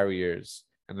be barriers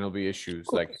and there'll be issues,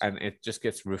 like, and it just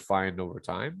gets refined over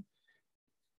time.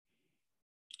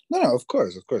 No, of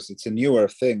course. It's a newer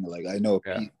thing. Like I know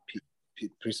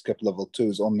Prescript level 2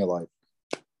 is only like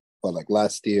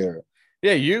last year.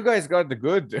 Yeah, you guys got the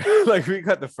good. Like we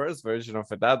got the first version of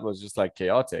it. That was just like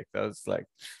chaotic. That was like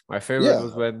my favorite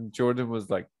was when Jordan was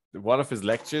like one of his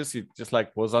lectures. He just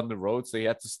like was on the road, so he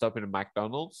had to stop in a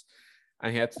McDonald's,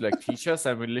 and he had to like teach us.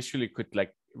 And we literally could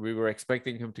we were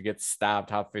expecting him to get stabbed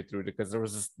halfway through because there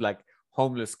was this like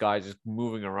homeless guy just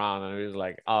moving around, and he was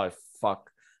like, "Oh fuck."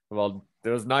 Well, it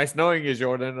was nice knowing you,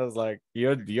 Jordan. I was like,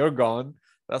 you're gone.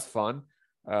 That's fun.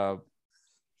 Well,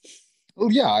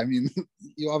 yeah, I mean,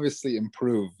 you obviously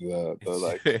improve the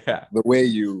way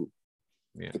you,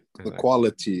 the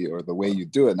quality or the way you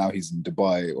do it. Now he's in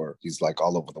Dubai or he's like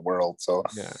all over the world. So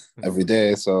every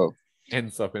day, so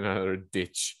ends up in another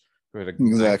ditch with a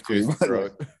exactly.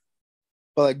 But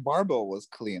like Barbell was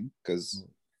clean because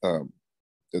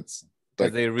it's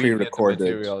like they pre-recorded the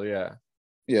material,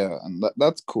 yeah, and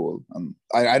that's cool. And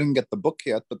I didn't get the book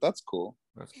yet, but that's cool.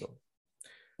 That's cool.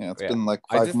 Yeah, it's been like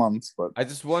 5 months, but I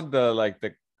just want the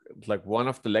one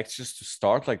of the lectures to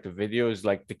start. Like the video is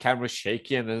like the camera's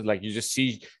shaky, and then like you just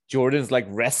see Jordan's like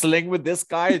wrestling with this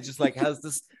guy. It just like has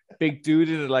this big dude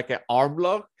in like an arm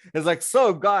lock. It's like,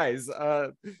 so guys,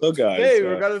 today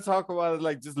we're gonna talk about it.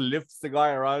 Like just lifts the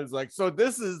guy around. It's like, so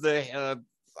this is the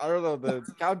I don't know, the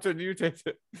counter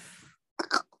nutated.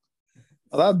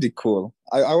 Oh, that'd be cool.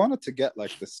 I wanted to get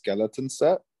like the skeleton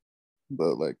set,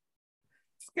 but like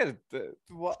just get it.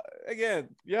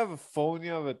 Again, you have a phone,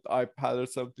 you have an iPad or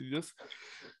something. Just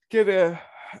get a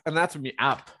anatomy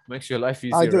app. Makes your life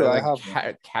easier. I do. I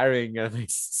have carrying a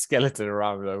skeleton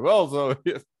around. Like,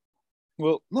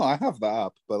 well, no, I have the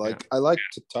app, but like I like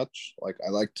to touch. Like I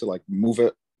like to like move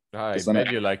it. I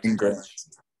bet you like to touch.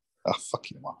 Oh, fuck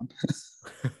you, man.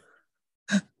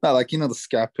 No, like the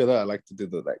scapula. I like to do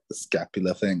the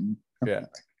scapula thing. Yeah.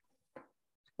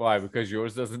 Why? Because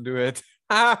yours doesn't do it.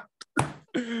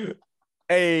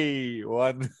 Hey,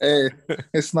 one. Hey,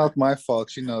 it's not my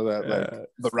fault. You know that like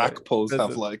the rack pose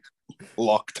have like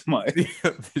locked my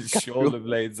the shoulder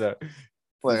blades are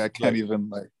like I can't even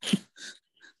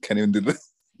do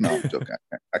this. No, I'm joking.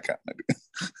 I can't maybe.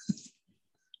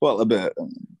 Well, a bit.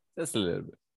 Just a little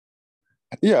bit.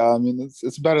 Yeah, I mean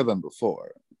it's better than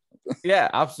before. Yeah,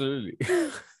 absolutely.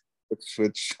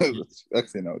 which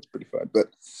actually no, it's pretty fun.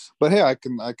 But hey, I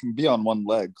can be on one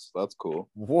leg, so that's cool.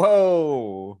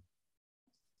 Whoa.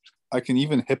 I can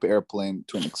even hip airplane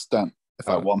to an extent if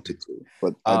I wanted to,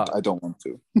 but I don't want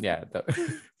to. Yeah,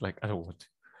 I don't want to.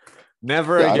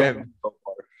 Never Yeah, I don't again. wanna go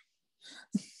far.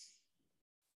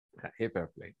 I hate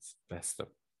airplanes. Best of.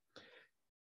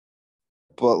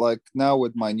 But like now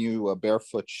with my new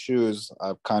barefoot shoes,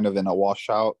 I'm kind of in a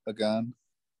washout again.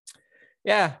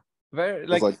 Yeah, very It's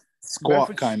like squat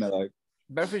barefoot. kind of like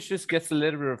Barefoot just gets a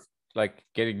little bit of like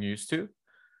getting used to.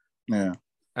 yeah.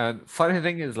 And funny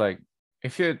thing is, like,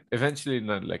 if you're eventually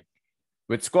not like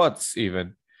with squats,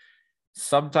 even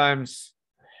sometimes.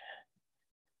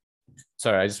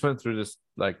 Sorry, I just went through this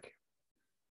like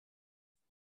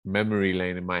memory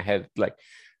lane in my head. Like,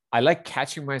 I like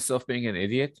catching myself being an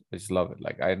idiot. I just love it.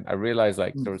 Like, I realized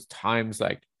like there was times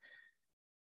like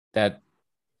that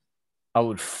I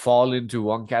would fall into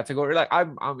one category. Like,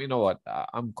 I'm you know what?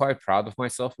 I'm quite proud of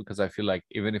myself because I feel like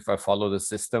even if I follow the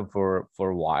system for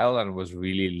a while and was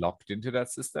really locked into that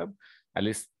system, at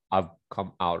least I've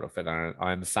come out of it. And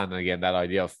I understand again that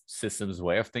idea of systems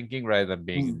way of thinking rather than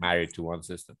being married to one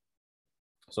system.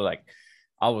 So like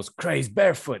I was crazy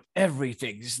barefoot,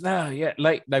 everything. Just no, yeah,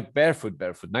 like barefoot,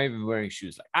 not even wearing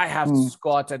shoes. Like I have to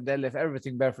squat and deadlift,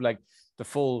 everything barefoot, like the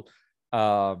full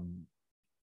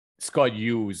Scott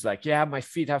Hughes, like, yeah, my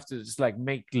feet have to just like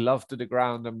make love to the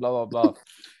ground and blah blah blah.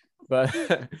 But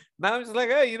now I'm just like,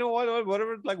 hey, you know what?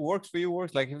 Whatever like works for you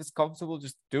works. Like if it's comfortable,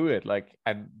 just do it. Like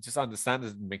and just understand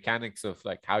the mechanics of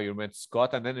like how you're meant to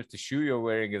squat. And then if the shoe you're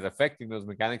wearing is affecting those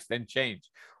mechanics, then change.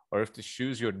 Or if the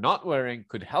shoes you're not wearing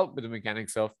could help with the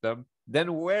mechanics of them,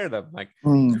 then wear them. Like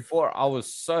before, I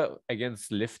was so against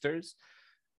lifters,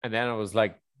 and then I was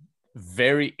like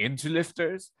very into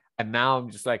lifters, and now I'm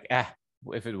just like,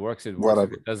 if it works, it works.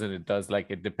 Whatever. If it doesn't, it does. Like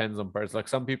it depends on person. Like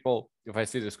some people, if I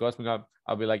see the squats,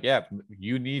 I'll be like, yeah,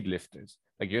 you need lifters.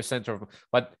 Like your center of,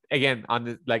 but again, on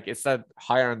the like it's that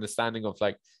higher understanding of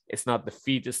like it's not the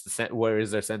feet, it's the where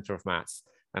is their center of mass.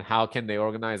 And how can they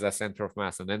organize that center of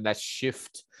mass? And then that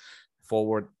shift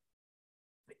forward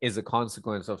is a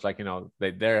consequence of like, you know,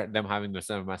 they're them having the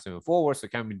center of mass moving forward. So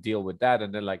can we deal with that?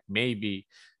 And then like maybe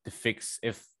the fix,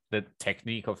 if the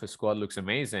technique of a squat looks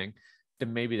amazing,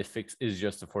 then maybe the fix is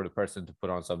just for the person to put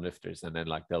on some lifters and then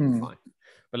like they'll be fine.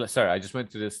 But sorry, I just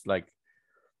went to this like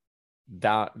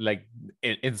that, like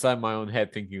inside my own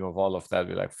head thinking of all of that,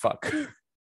 be like, fuck.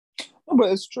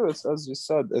 But it's true. It's as you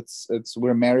said, it's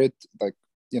we're married, like,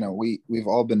 you know, we've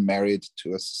all been married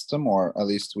to a system, or at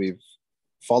least we've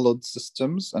followed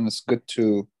systems, and it's good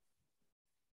to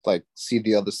like see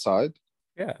the other side.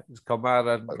 Yeah, just come out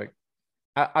and like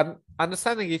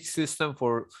understanding each system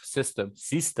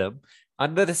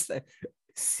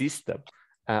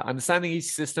understanding each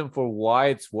system for why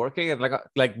it's working, and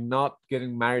like not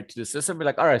getting married to the system. Be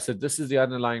like, all right, so this is the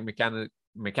underlying mechanism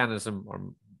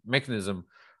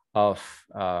of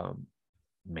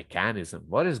mechanism.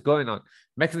 What is going on?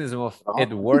 Mechanism of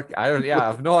it work. I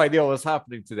have no idea what's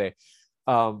happening today.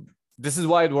 This is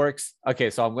why it works.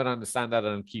 Okay, so I'm gonna understand that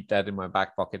and keep that in my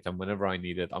back pocket, and whenever I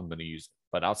need it, I'm gonna use it.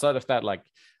 But outside of that, like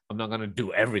I'm not gonna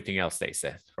do everything else they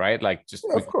said, right? Like just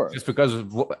because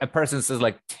a person says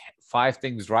like 5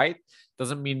 things right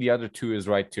doesn't mean the other 2 is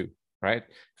right too, right?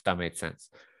 If that made sense.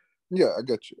 Yeah, I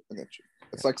get you.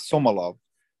 It's like Somalov.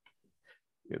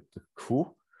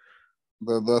 Who?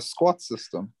 The squat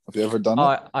system. Have you ever done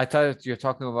it? I thought you're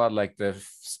talking about like the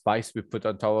spice we put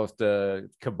on top of the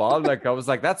kebab. Like I was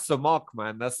like, that's the mock,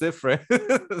 man. That's different.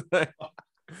 Like,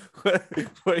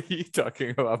 what are you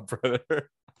talking about,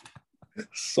 brother?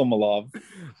 Somalov.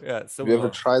 Yeah. Have you ever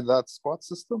tried that squat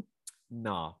system?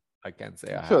 No, I can't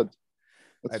say I should.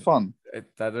 It's fun.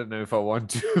 I don't know if I want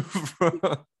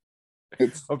to.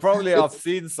 Or probably I've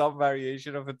seen some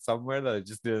variation of it somewhere that I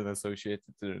just didn't associate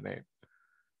it to the name.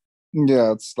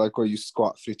 Yeah, it's like where you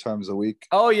squat 3 times a week.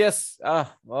 Oh yes.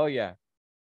 Oh yeah.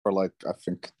 For like I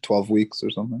think 12 weeks or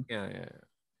something. Yeah. And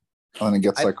then it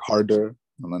gets like harder,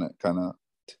 and then it kind of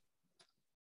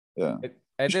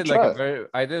I did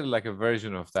like a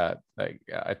version of that. Like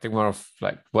I think one of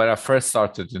like when I first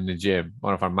started in the gym,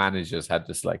 one of our managers had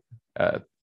this like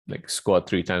squat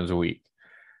 3 times a week.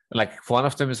 Like one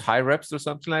of them is high reps or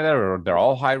something like that, or they're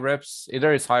all high reps.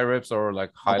 Either it's high reps or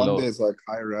like high low. One day is like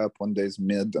high rep, one day is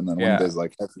mid, and then one day is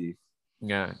like heavy.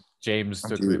 Yeah, James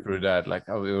took me through that. Like,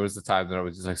 it was the time that I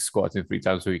was just like squatting 3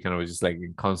 times a week, and I was just like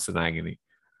in constant agony.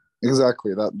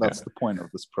 Exactly. That's the point of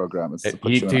this program. It's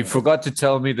he forgot to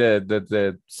tell me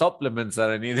the supplements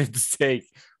that I needed to take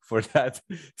for that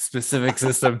specific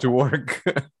system to work.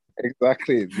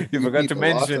 Exactly. He forgot to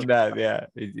mention that. Yeah,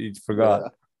 he forgot. Yeah.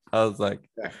 I was like,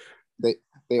 they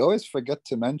always forget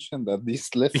to mention that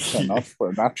these lifts are not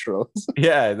for naturals.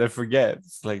 Yeah, they forget.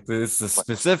 It's like there's a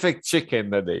specific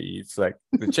chicken that they eat. It's like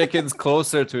the chicken's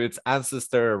closer to its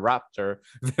ancestor raptor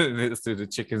than it is to the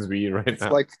chickens we eat right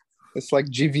now. It's like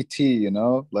GVT, you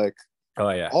know, like Oh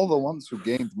yeah. All the ones who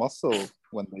gained muscle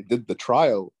when they did the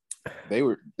trial, they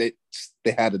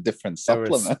had a different They were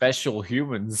supplement. special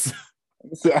humans.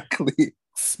 Exactly.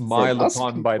 Smiled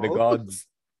upon by the gods.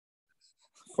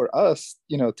 For us,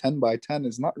 10 by 10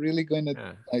 is not really going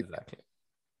to exactly.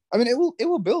 I mean, it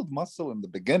will build muscle in the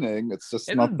beginning. It's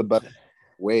just not the best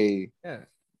way. Yeah.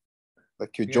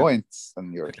 Like your joints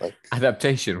and your like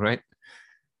adaptation, right?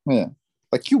 Yeah.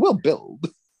 Like you will build.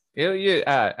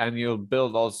 Yeah, and you'll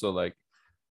build also like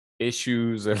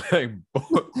issues and like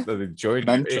the joint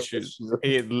issues.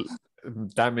 It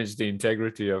damage the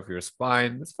integrity of your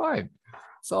spine. It's fine.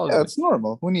 It's all it's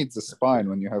normal. Who needs a spine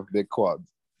when you have big quads?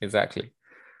 Exactly.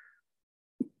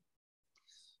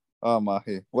 Oh,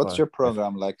 Mahi, what's your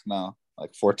program like now?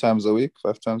 Like 4 times a week,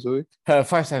 5 times a week? 5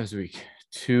 times a week.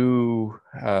 2.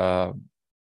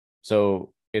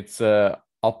 So it's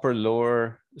upper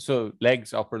lower. So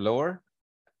legs upper lower.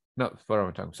 No, for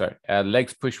one time. Sorry.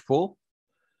 Legs push pull.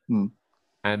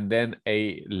 And then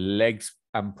a legs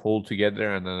and pull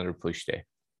together and another push day.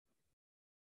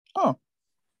 Oh.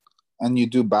 And you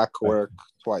do back work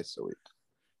twice a week.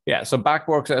 Yeah. So back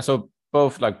work. So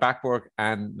both like back work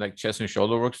and like chest and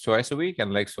shoulder works twice a week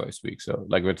and legs twice a week. So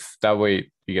like with that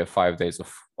way you get 5 days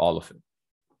of all of it.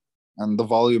 And the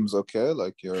volume's okay?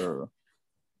 Like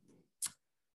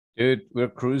dude, we're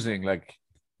cruising. Like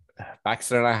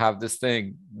Baxter and I have this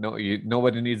thing.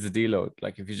 Nobody needs a deload.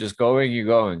 Like if you're just going, you're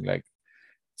going. Like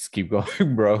just keep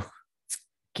going, bro.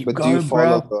 Keep going, do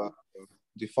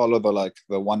you follow the like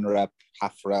the 1 rep,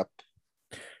 half rep?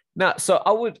 No, so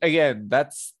I would again.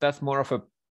 That's more of a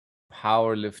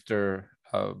power lifter.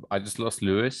 I just lost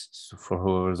Lewis for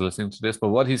whoever's listening to this, but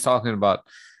what he's talking about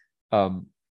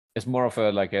is more of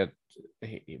a like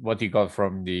what he got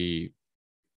from the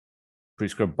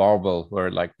prescribed barbell,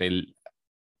 where like they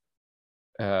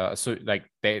so like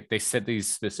they set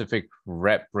these specific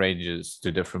rep ranges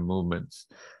to different movements.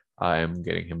 I am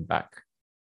getting him back.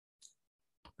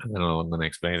 I don't know. I'm gonna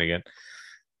explain again.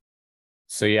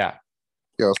 So yeah,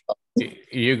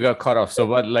 you got cut off. So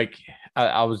but like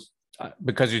I was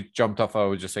because you jumped off. I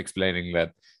was just explaining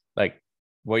that like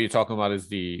what you're talking about is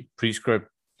the prescribed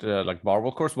like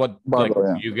barbell course. What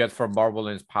you get from barbell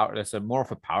is power. It's more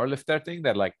of a power lifter thing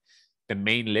that like the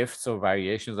main lifts or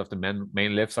variations of the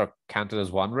main lifts are counted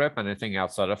as 1 rep, and anything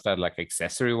outside of that, like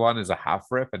accessory one, is a half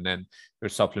rep, and then your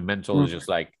supplemental is just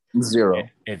like 0.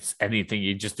 It's anything.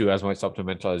 You just do as much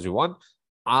supplemental as you want.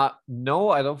 No,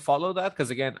 I don't follow that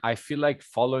because again, I feel like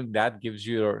following that gives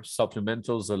you your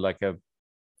supplementals like a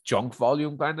junk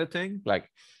volume kind of thing. Like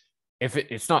if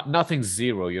it's nothing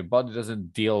 0, your body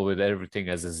doesn't deal with everything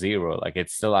as a 0. Like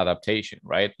it's still adaptation,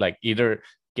 right? Like either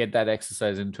get that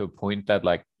exercise into a point that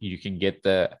like you can get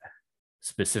the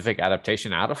specific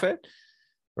adaptation out of it,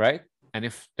 right? And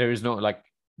if there is no like,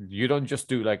 you don't just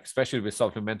do like, especially with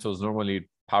supplementals, normally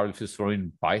powerlifters throw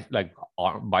in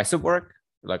bicep work,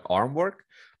 like arm work,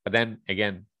 but then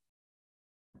again,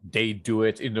 they do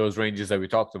it in those ranges that we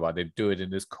talked about. They do it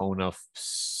in this cone of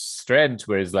strength,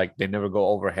 whereas like they never go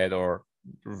overhead or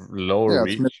lower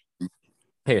reach.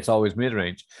 Hey, it's always mid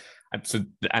range.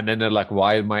 And then they're like,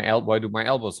 why do my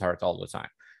elbows hurt all the time?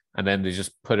 And then they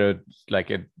just put a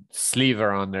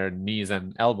sleever on their knees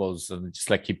and elbows and just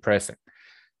like keep pressing.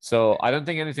 So I don't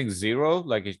think anything's 0.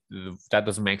 Like that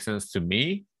doesn't make sense to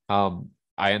me. I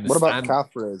understand. What about calf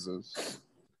raises?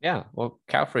 Yeah, well,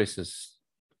 calf raises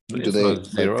do they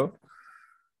 0.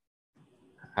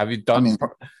 Have you done,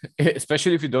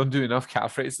 especially if you don't do enough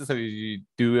calf raises, if you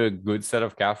do a good set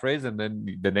of calf raises and then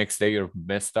the next day you're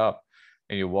messed up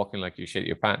and you're walking like you shit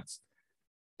your pants.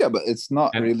 Yeah, but it's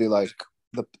not really like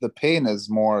the pain is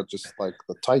more just like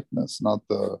the tightness, not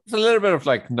the. It's a little bit of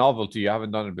like novelty. You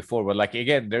haven't done it before, but like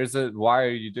again, why are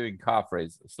you doing calf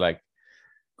raises? Like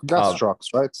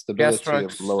gastrocs, right? Stability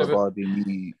of lower body,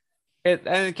 knee.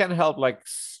 It can help like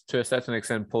to a certain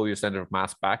extent pull your center of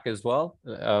mass back as well.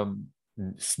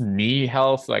 Knee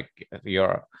health, like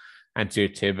your anterior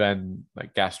tib and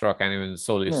like gastroc, and even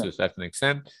soleus to a certain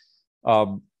extent.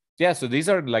 Yeah, so these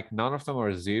are like none of them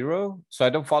are 0. So I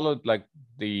don't follow like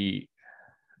the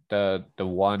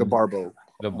barbell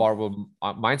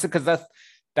mindset, because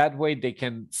that way they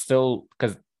can still,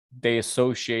 because they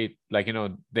associate like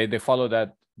they follow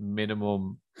that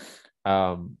minimum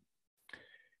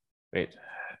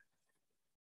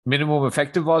minimum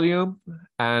effective volume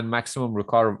and maximum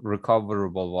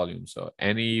recoverable volume. So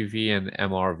NEV and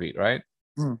MRV, right?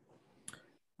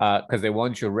 Because they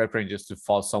want your rep ranges to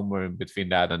fall somewhere in between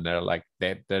that, and they're like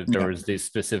there is these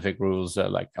specific rules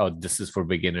like, oh, this is for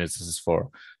beginners, this is for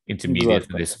intermediate,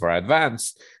 and this is for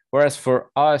advanced. Whereas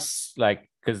for us, like,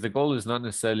 because the goal is not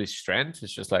necessarily strength,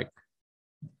 it's just like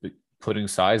putting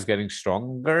size, getting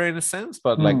stronger in a sense,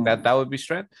 but like that would be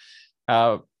strength.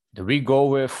 Do we go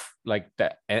with like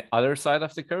the other side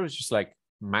of the curve? It's just like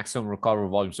maximum recovery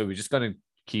volume. So we're just going to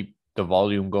keep the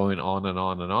volume going on and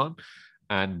on and on.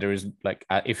 And there is like,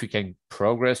 if you can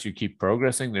progress, you keep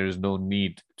progressing. There is no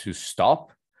need to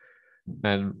stop.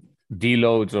 And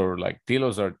deloads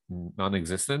are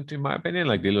non-existent in my opinion.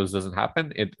 Like deloads doesn't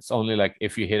happen. It's only like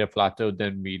if you hit a plateau,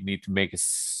 then we need to make a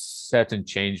certain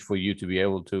change for you to be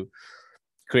able to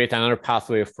create another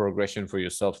pathway of progression for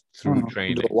yourself through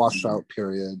training. The washout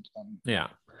period. Yeah.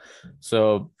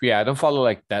 So I don't follow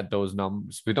like that. Those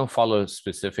numbers, we don't follow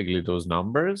specifically those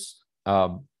numbers.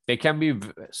 They can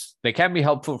be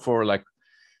helpful for like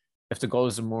if the goal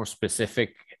is more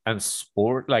specific and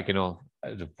sport, like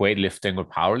weightlifting or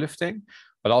powerlifting.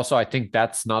 But also, I think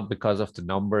that's not because of the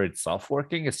number itself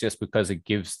working. It's just because it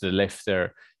gives the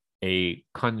lifter a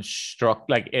construct,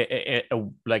 like a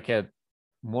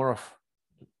more of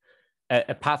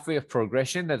a pathway of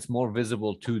progression that's more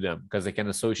visible to them because they can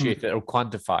associate it or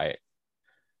quantify it.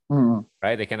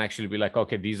 Right? They can actually be like,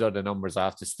 okay, these are the numbers I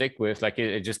have to stick with. Like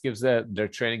it just gives their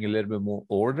training a little bit more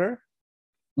order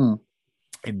in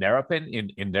their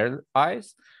opinion, in their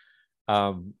eyes.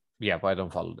 But I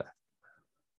don't follow that.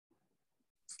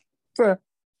 Fair.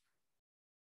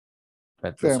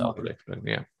 That's how I would explain.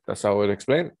 Yeah, that's how I would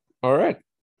explain. All right.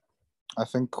 I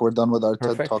think we're done with our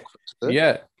Perfect. TED Talk for today.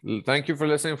 Yeah. Thank you for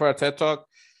listening for our TED Talk.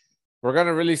 We're going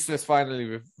to release this finally.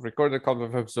 We've recorded a couple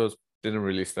of episodes, didn't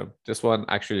release them. This one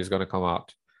actually is going to come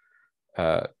out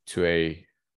to a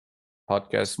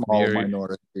podcast. Small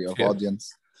minority of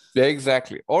audience. Yeah,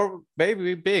 exactly. Or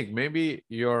maybe big. Maybe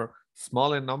you're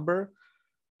small in number,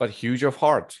 but huge of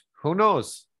heart. Who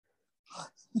knows?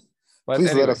 But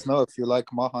please let us know if you like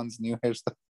Mahan's new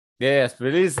hairstyle. Yes,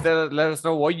 please let us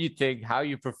know what you think, how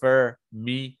you prefer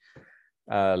me,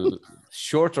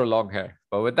 short or long hair.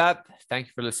 But with that, thank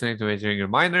you for listening to Majoring in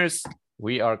Minors.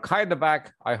 We are kind of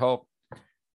back, I hope.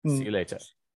 See you later.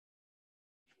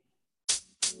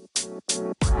 You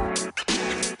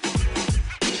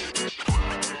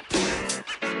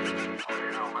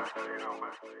know, man.